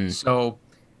 So,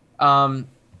 some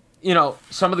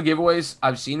of the giveaways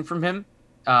I've seen from him,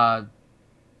 I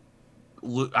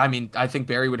think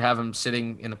Barry would have him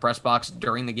sitting in the press box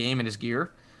during the game in his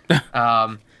gear.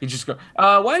 He'd just go,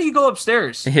 why don't you go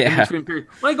upstairs? Yeah. In between period.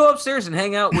 Why don't you go upstairs and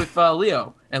hang out with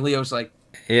Leo? And Leo's like,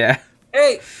 yeah.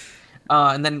 Hey.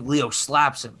 And then Leo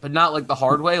slaps him, but not like the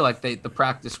hard way, like the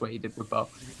practice way he did with Bo.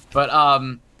 But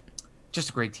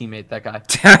just a great teammate, that guy.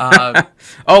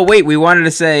 Oh, wait, we wanted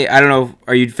to say, I don't know,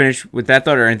 are you finished with that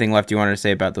thought or anything left you wanted to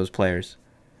say about those players?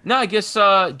 No, I guess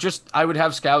just I would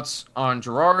have scouts on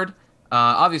Girard.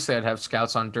 Obviously, I'd have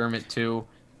scouts on Dermott too.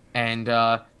 And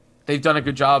they've done a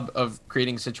good job of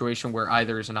creating a situation where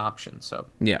either is an option. So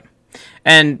yeah.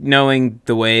 And knowing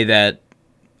the way that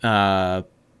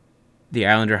the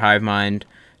Islander hive mind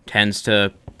tends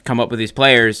to come up with these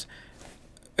players,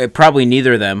 probably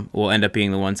neither of them will end up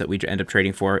being the ones that we end up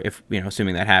trading for, if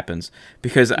assuming that happens.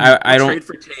 Because I don't trade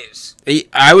for Taves.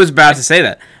 I was about to say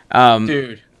that,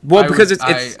 dude. Well, because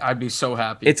I'd be so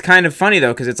happy. It's kind of funny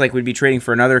though, because it's like we'd be trading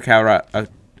for another Colorado.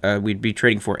 We'd be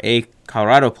trading for a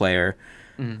Colorado player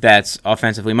that's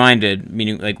offensively minded,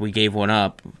 meaning like we gave one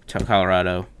up to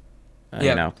Colorado,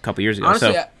 a couple years ago.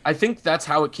 Honestly, so I think that's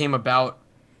how it came about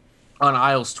on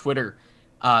Isles' Twitter,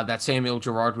 that Samuel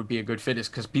Girard would be a good fit, is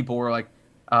because people were like,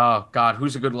 oh, God,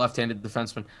 who's a good left-handed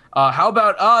defenseman? How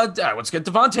about, let's get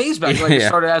Devon Taves back. Like, it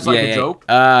started as a joke.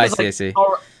 I see.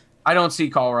 I don't see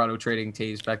Colorado trading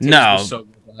Taves back. No. Was so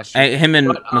good last year. Him and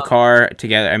McCarr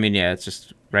together, it's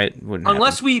just, right?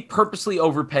 Unless we purposely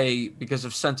overpay because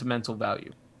of sentimental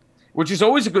value, which is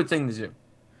always a good thing to do.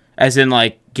 As in,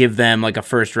 like, give them, like, a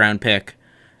first-round pick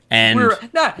and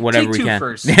whatever we can.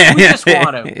 First. We just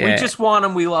want him. We just want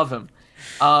him. We love him.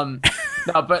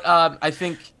 I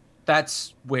think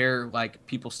that's where, like,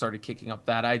 people started kicking up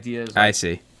that idea. Like, I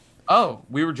see. Oh,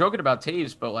 we were joking about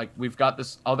Taves, but, like, we've got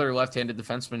this other left-handed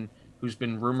defenseman who's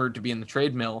been rumored to be in the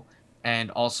trade mill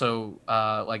and also,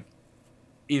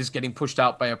 is getting pushed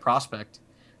out by a prospect.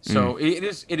 So it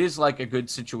is like a good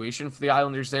situation for the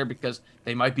Islanders there because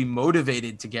they might be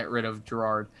motivated to get rid of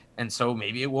Girard, and so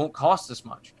maybe it won't cost as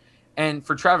much. And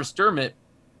for Travis Dermott,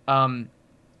 I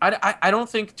don't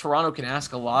think Toronto can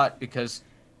ask a lot because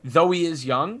though he is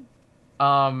young,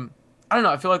 I don't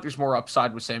know. I feel like there's more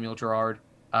upside with Samuel Girard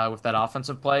with that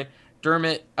offensive play.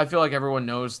 Dermott, I feel like everyone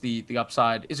knows the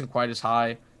upside isn't quite as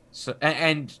high. So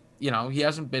and he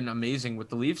hasn't been amazing with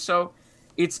the Leafs, so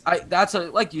that's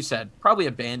like you said, probably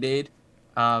a Band-Aid.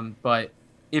 But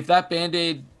if that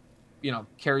Band-Aid,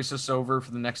 carries us over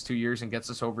for the next 2 years and gets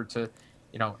us over to,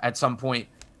 at some point,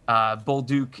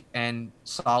 Bolduc and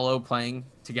Salo playing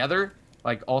together,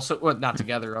 like also not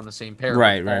together on the same pair,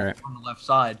 right on the left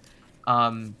side,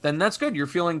 then that's good. You're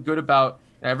feeling good about.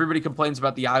 Everybody complains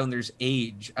about the Islanders'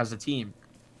 age as a team,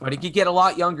 but it could get a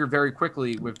lot younger very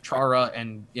quickly with Chara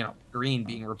and Green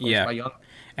being replaced by young.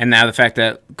 And now the fact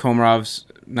that Komarov's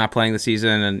not playing the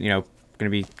season and going to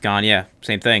be gone,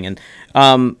 same thing. And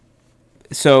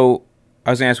so I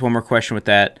was going to ask one more question with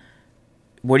that.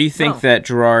 What do you think that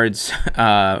Girard's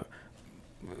to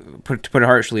put it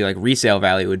harshly, like resale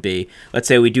value would be? Let's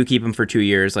say we do keep him for 2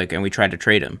 years, and we tried to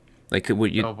trade him. Like,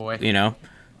 would you? Oh boy.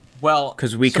 Well,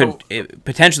 because we could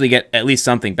potentially get at least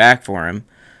something back for him.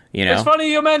 It's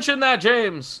funny you mentioned that,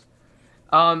 James.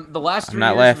 The last 3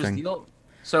 years of his deal.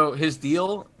 So his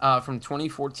deal from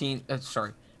 2014,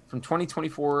 from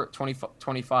 2024,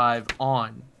 2025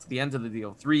 on to the end of the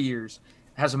deal, 3 years,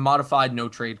 has a modified no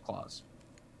trade clause.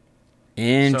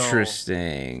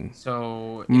 Interesting.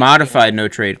 So modified no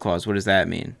trade clause. What does that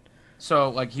mean?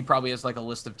 So he probably has a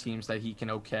list of teams that he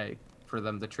can okay for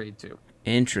them to trade to.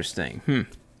 Interesting.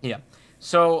 Yeah.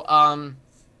 So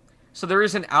so there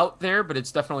is an out there, but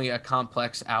it's definitely a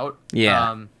complex out.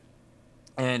 Yeah.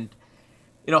 And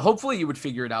hopefully you would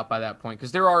figure it out by that point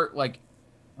because there are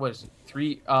what is it,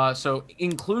 3? So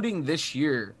including this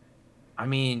year,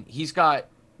 he's got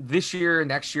this year,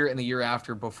 next year, and the year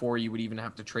after before you would even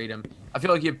have to trade him. I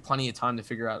feel like you have plenty of time to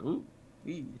figure out.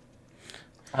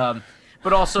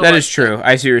 But also that is true.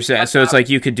 I see what you're saying. So it's like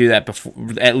you could do that before,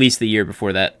 at least the year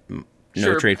before that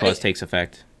no trade clause takes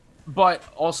effect. But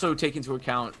also take into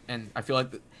account, and I feel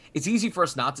like it's easy for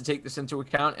us not to take this into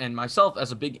account, and myself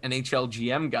as a big NHL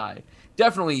GM guy,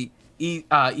 definitely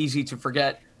easy to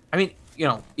forget. I mean,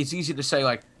 it's easy to say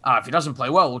like, if he doesn't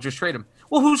play well, we'll just trade him.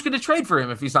 Well, who's going to trade for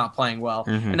him if he's not playing well?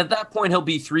 Mm-hmm. And at that point, he'll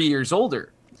be 3 years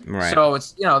older. Right. So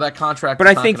it's that contract. But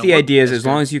I think the idea is as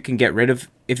long as you can get rid of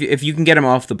if you can get him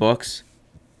off the books,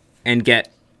 and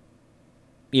get,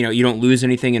 you don't lose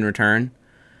anything in return.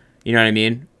 You know what I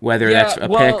mean? Whether that's a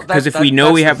pick, because if we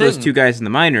know we have those two guys in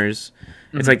the minors,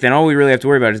 it's like then all we really have to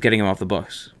worry about is getting him off the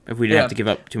books. If we didn't have to give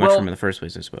up too much from him in the first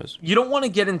place, I suppose. You don't want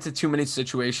to get into too many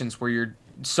situations where you're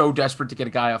so desperate to get a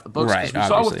guy off the books. Right. We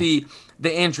saw with the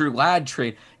Andrew Ladd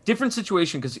trade, different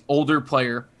situation because the older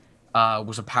player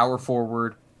was a power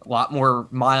forward, a lot more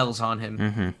miles on him.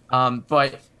 Mm-hmm.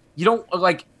 But you don't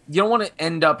want to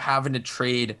end up having to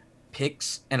trade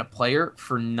picks and a player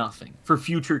for nothing, for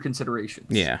future considerations.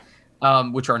 Yeah.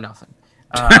 Which are nothing.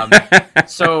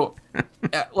 So,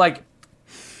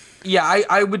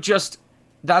 I would just.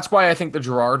 That's why I think the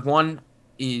Girard one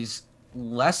is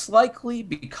less likely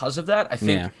because of that. I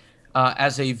think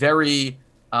as a very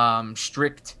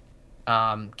strict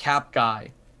cap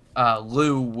guy,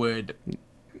 Lou would.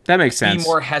 That makes sense. Be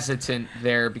more hesitant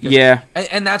there because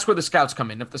and that's where the scouts come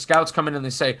in. If the scouts come in and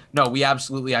they say, "No, we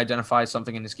absolutely identify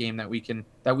something in this game that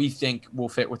we think will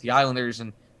fit with the Islanders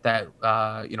and that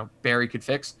Barry could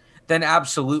fix," then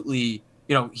absolutely,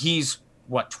 he's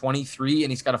 23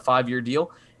 and he's got a 5-year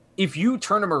deal. If you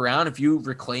turn him around, if you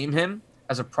reclaim him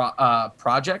as a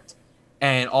project,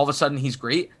 and all of a sudden he's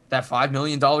great, that $5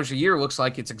 million a year looks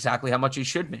like it's exactly how much he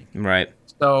should make. Right.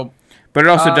 So, but it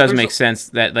also does make sense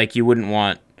that like you wouldn't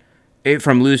want.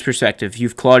 From Lou's perspective,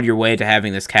 you've clawed your way to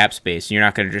having this cap space, and you're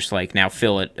not going to just like now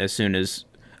fill it as soon as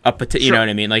you know what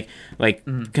I mean? Like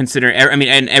consider. I mean,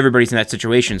 and everybody's in that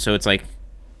situation, so it's like,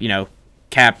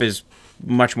 cap is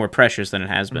much more precious than it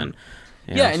has been.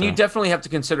 You definitely have to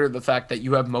consider the fact that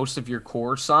you have most of your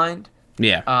core signed.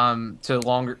 Yeah. To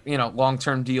longer,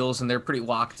 long-term deals, and they're pretty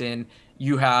locked in.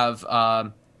 You have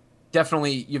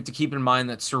definitely you have to keep in mind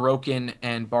that Sorokin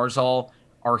and Barzal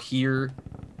are here,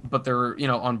 but they're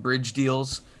on bridge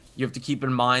deals. You have to keep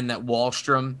in mind that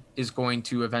Wahlstrom is going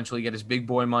to eventually get his big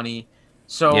boy money.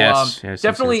 So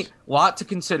definitely a lot to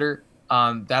consider.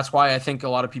 That's why I think a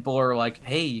lot of people are like,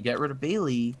 hey, you get rid of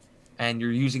Bailey and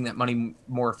you're using that money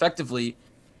more effectively.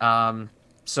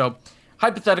 So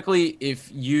hypothetically,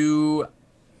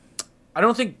 I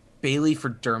don't think Bailey for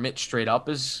Dermott straight up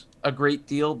is a great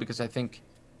deal because I think,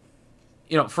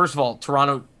 first of all,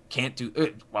 Toronto can't do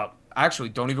it. Well, actually,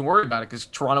 don't even worry about it because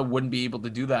Toronto wouldn't be able to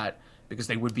do that because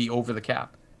they would be over the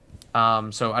cap.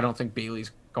 So I don't think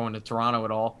Bailey's going to Toronto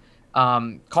at all.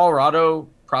 Colorado,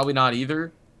 probably not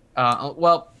either.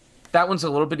 Well, that one's a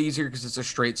little bit easier because it's a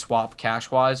straight swap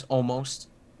cash-wise, almost.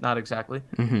 Not exactly.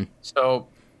 Mm-hmm. So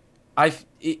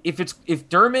if it's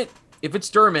Dermott,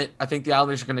 I think the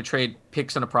Islanders are going to trade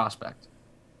picks and a prospect.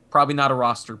 Probably not a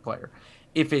roster player.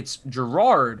 If it's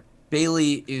Girard,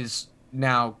 Bailey is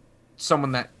now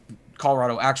someone that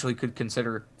Colorado actually could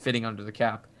consider fitting under the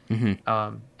cap.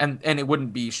 Mm-hmm. And it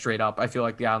wouldn't be straight up. I feel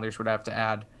like the Islanders would have to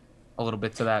add a little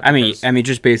bit to that. I mean,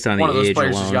 just based on the age alone. One of those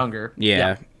players is younger.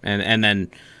 Yeah.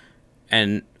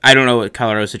 And I don't know what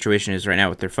Colorado's situation is right now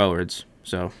with their forwards.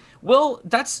 So. Well,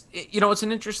 that's it's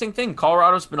an interesting thing.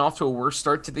 Colorado's been off to a worse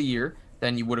start to the year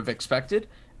than you would have expected.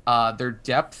 Their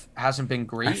depth hasn't been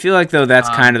great. I feel like though that's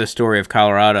kind of the story of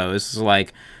Colorado. Is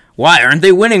like, why aren't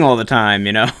they winning all the time?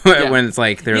 When it's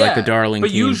like they're like the darling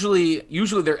but team.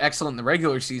 Usually they're excellent in the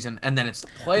regular season, and then it's the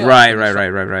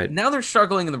playoffs. Right. Now they're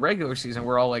struggling in the regular season.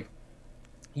 We're all like,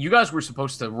 you guys were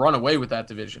supposed to run away with that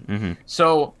division. Mm-hmm.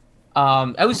 So,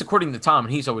 at least according to Tom,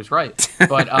 and he's always right.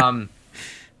 But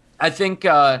I think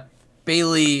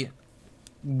Bailey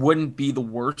wouldn't be the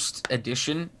worst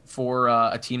addition for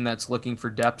a team that's looking for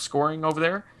depth scoring over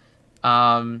there.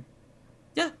 So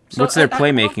what's their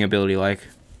playmaking ability like?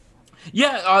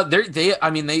 Yeah, they're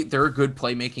a good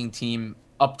playmaking team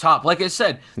up top. Like I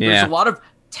said, there's a lot of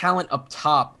talent up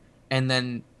top, and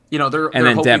then they're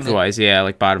depth wise,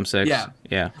 like bottom six.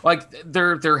 Yeah. Like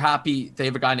they're happy. They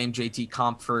have a guy named JT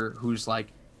Compher who's like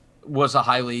was a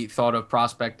highly thought of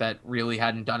prospect that really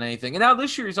hadn't done anything, and now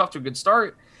this year he's off to a good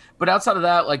start. But outside of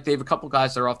that, like they have a couple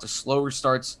guys that are off to slower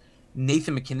starts.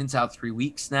 Nathan McKinnon's out 3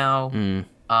 weeks now.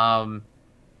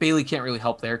 Bailey can't really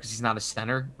help there because he's not a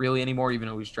center really anymore, even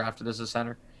though he's drafted as a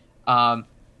center.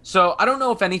 So I don't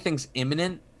know if anything's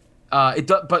imminent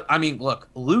But I mean, look,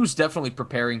 Lou's definitely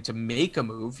preparing to make a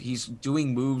move. He's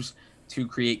doing moves to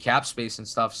create cap space and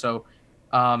stuff. So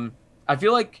I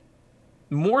feel like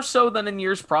more so than in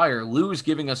years prior, Lou is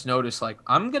giving us notice, like,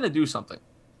 I'm gonna do something.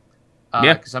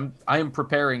 Because I am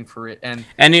preparing for it, and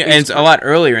it's a lot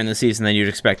earlier in the season than you'd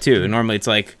expect too. Normally, it's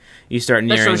like you start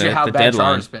nearing the deadline.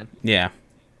 Chara's been. Yeah,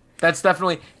 that's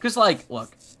definitely because, like,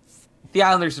 look, the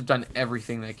Islanders have done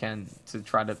everything they can to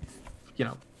try to,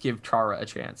 give Chara a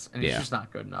chance, and it's just not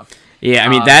good enough. Yeah, I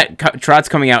mean Trot's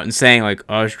coming out and saying like,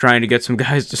 "Oh, I was trying to get some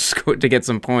guys to get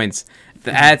some points."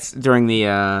 That's during the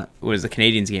the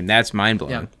Canadiens game. That's mind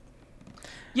blowing.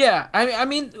 Yeah, I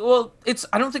mean, well,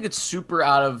 I don't think it's super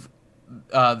out of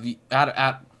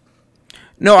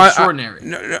extraordinary.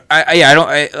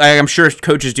 I'm sure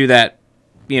coaches do that,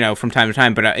 from time to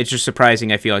time, but it's just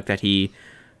surprising. I feel like that he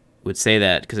would say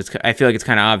that because I feel like it's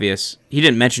kind of obvious. He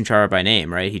didn't mention Chara by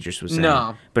name, right? He just was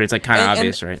saying, but it's like kind of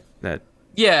obvious, right? That.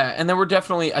 Yeah, and then we're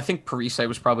definitely. I think Parise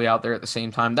was probably out there at the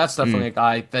same time. That's definitely a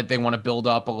guy that they want to build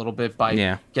up a little bit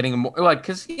by getting him more,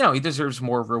 because he deserves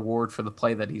more reward for the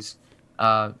play that he's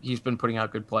been putting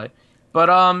out good play.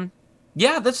 But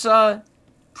that's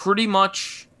pretty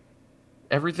much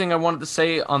everything I wanted to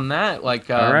say on that. Like,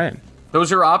 all right,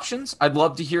 those are options. I'd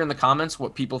love to hear in the comments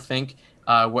what people think.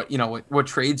 What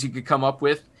trades you could come up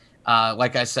with.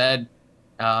 Like I said,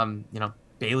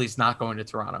 Bailey's not going to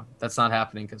Toronto. That's not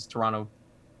happening because Toronto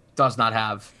does not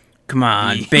have. Come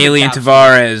on, Bailey and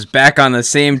Tavares back on the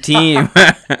same team.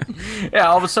 Yeah,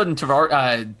 all of a sudden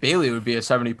Bailey would be a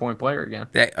 70-point player again.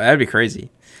 That'd be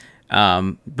crazy,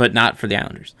 but not for the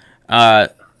Islanders.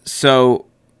 So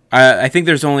I think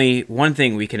there's only one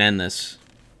thing we can end this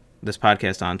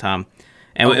podcast on, Tom,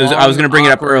 and I was going to bring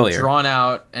it up earlier. Drawn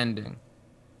out ending.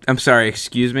 I'm sorry,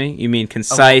 excuse me. You mean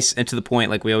concise and to the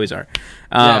point, like we always are.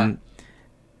 I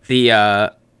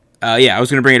was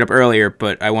going to bring it up earlier,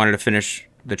 but I wanted to finish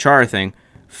the Chara thing.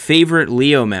 Favorite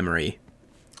Leo memory?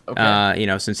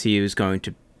 Okay. Since he was going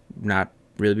to not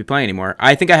really be playing anymore.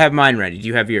 I think I have mine ready. Do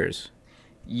you have yours?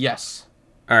 Yes.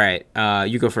 All right.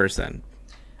 You go first then.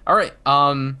 All right.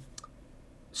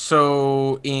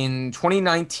 So in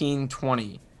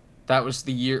 2019-20, that was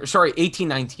the year. Sorry,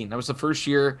 18-19. That was the first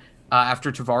year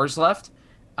after Tavares left.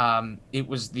 It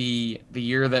was the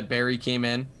year that Barry came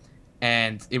in,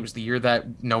 and it was the year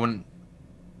that no one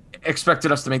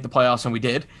expected us to make the playoffs, and we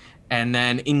did. And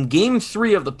then in Game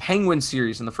 3 of the Penguin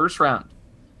series in the first round,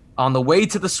 on the way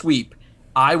to the sweep,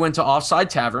 I went to Offside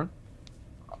Tavern.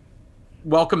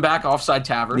 Welcome back, Offside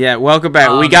Tavern. Yeah, welcome back.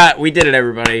 We did it,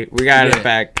 everybody. We got it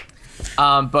back.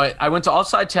 But I went to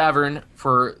Offside Tavern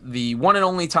for the one and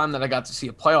only time that I got to see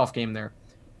a playoff game there.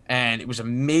 And it was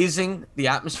amazing, the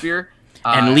atmosphere.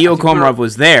 And Leo Komarov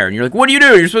was there. And you're like, what are you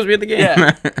doing? You're supposed to be at the game.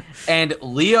 Yeah. And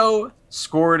Leo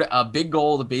scored a big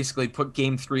goal to basically put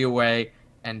Game 3 away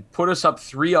and put us up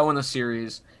 3-0 in the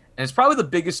series. And it's probably the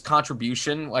biggest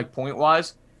contribution, like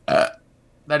point-wise, that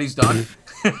he's done.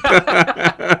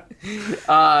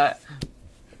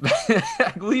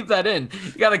 Leave that in.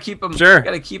 You got to keep him. Sure.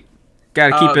 Got to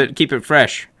keep it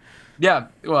fresh. Yeah.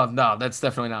 Well, no, that's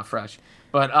definitely not fresh.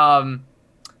 But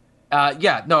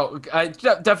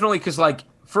definitely because like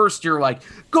first you're like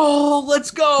goal,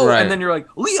 let's go, right. And then you're like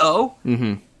Leo.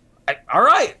 Mm-hmm. All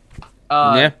right.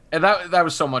 And that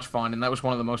was so much fun, and that was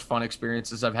one of the most fun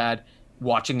experiences I've had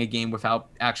watching a game without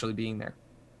actually being there.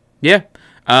 Yeah.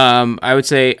 I would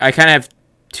say I kind of have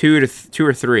two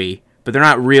or three, but they're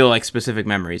not real like specific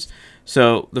memories.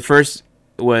 So the first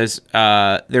was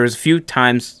there was a few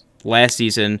times last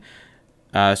season,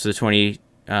 so the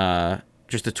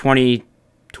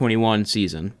 2021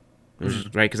 season,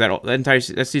 right? Because that entire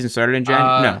season started in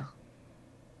January. No.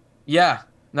 Yeah.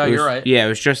 No, you're right. Yeah, it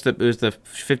was the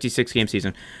 56 game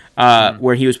season,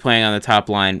 where he was playing on the top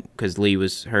line because Lee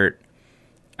was hurt.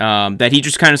 That he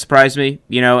just kind of surprised me,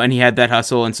 and he had that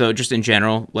hustle, and so just in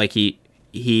general, like he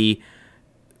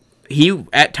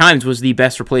at times was the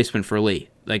best replacement for Lee,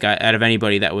 like out of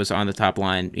anybody that was on the top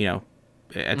line,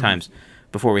 at times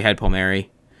before we had Palmieri,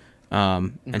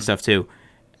 and stuff too.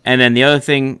 And then the other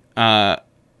thing, I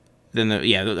really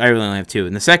only have two,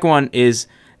 and the second one is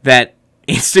that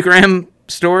Instagram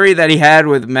story that he had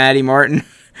with Maddie Martin,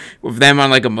 with them on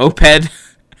like a moped,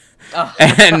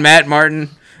 and Matt Martin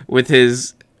with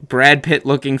his Brad Pitt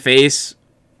looking face,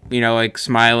 like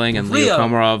smiling, and Leo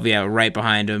Komarov, right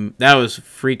behind him. That was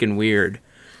freaking weird,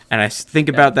 and I think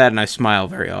about that and I smile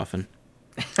very often.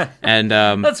 And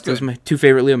that's good. Those are my two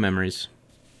favorite Leo memories.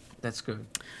 That's good.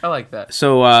 I like that.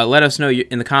 So let us know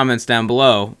in the comments down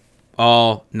below,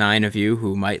 all 9 of you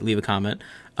who might leave a comment,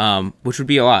 which would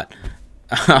be a lot.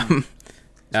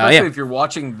 Especially if you're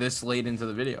watching this late into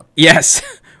the video. Yes.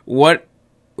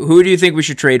 Who do you think we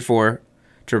should trade for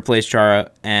to replace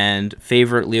Chara, and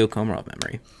favorite Leo Komarov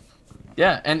memory?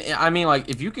 Yeah, and I mean, like,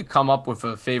 if you could come up with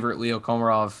a favorite Leo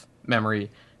Komarov memory,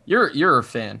 you're a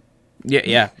fan.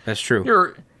 Yeah, that's true.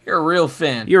 You're a real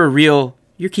fan.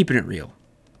 You're keeping it real.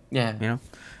 Yeah. And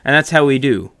that's how we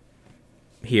do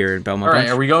here in Belmont. All right,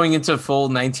 Bench. are we going into full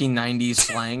 1990s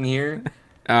slang here?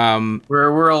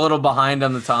 We're a little behind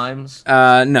on the times.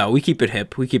 No, we keep it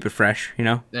hip. We keep it fresh.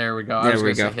 There we go. I was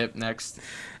going to say hip next.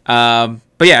 But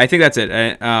yeah, I think that's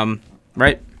it.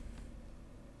 Right?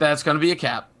 That's going to be a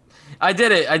cap. I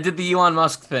did it. I did the Elon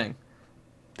Musk thing.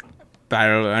 I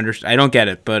don't understand. I don't get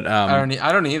it, but I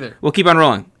don't either. We'll keep on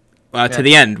rolling to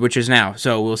the end, which is now.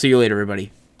 So we'll see you later,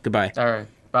 everybody. Goodbye. All right.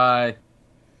 Bye.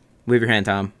 Wave your hand,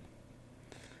 Tom.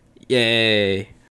 Yay.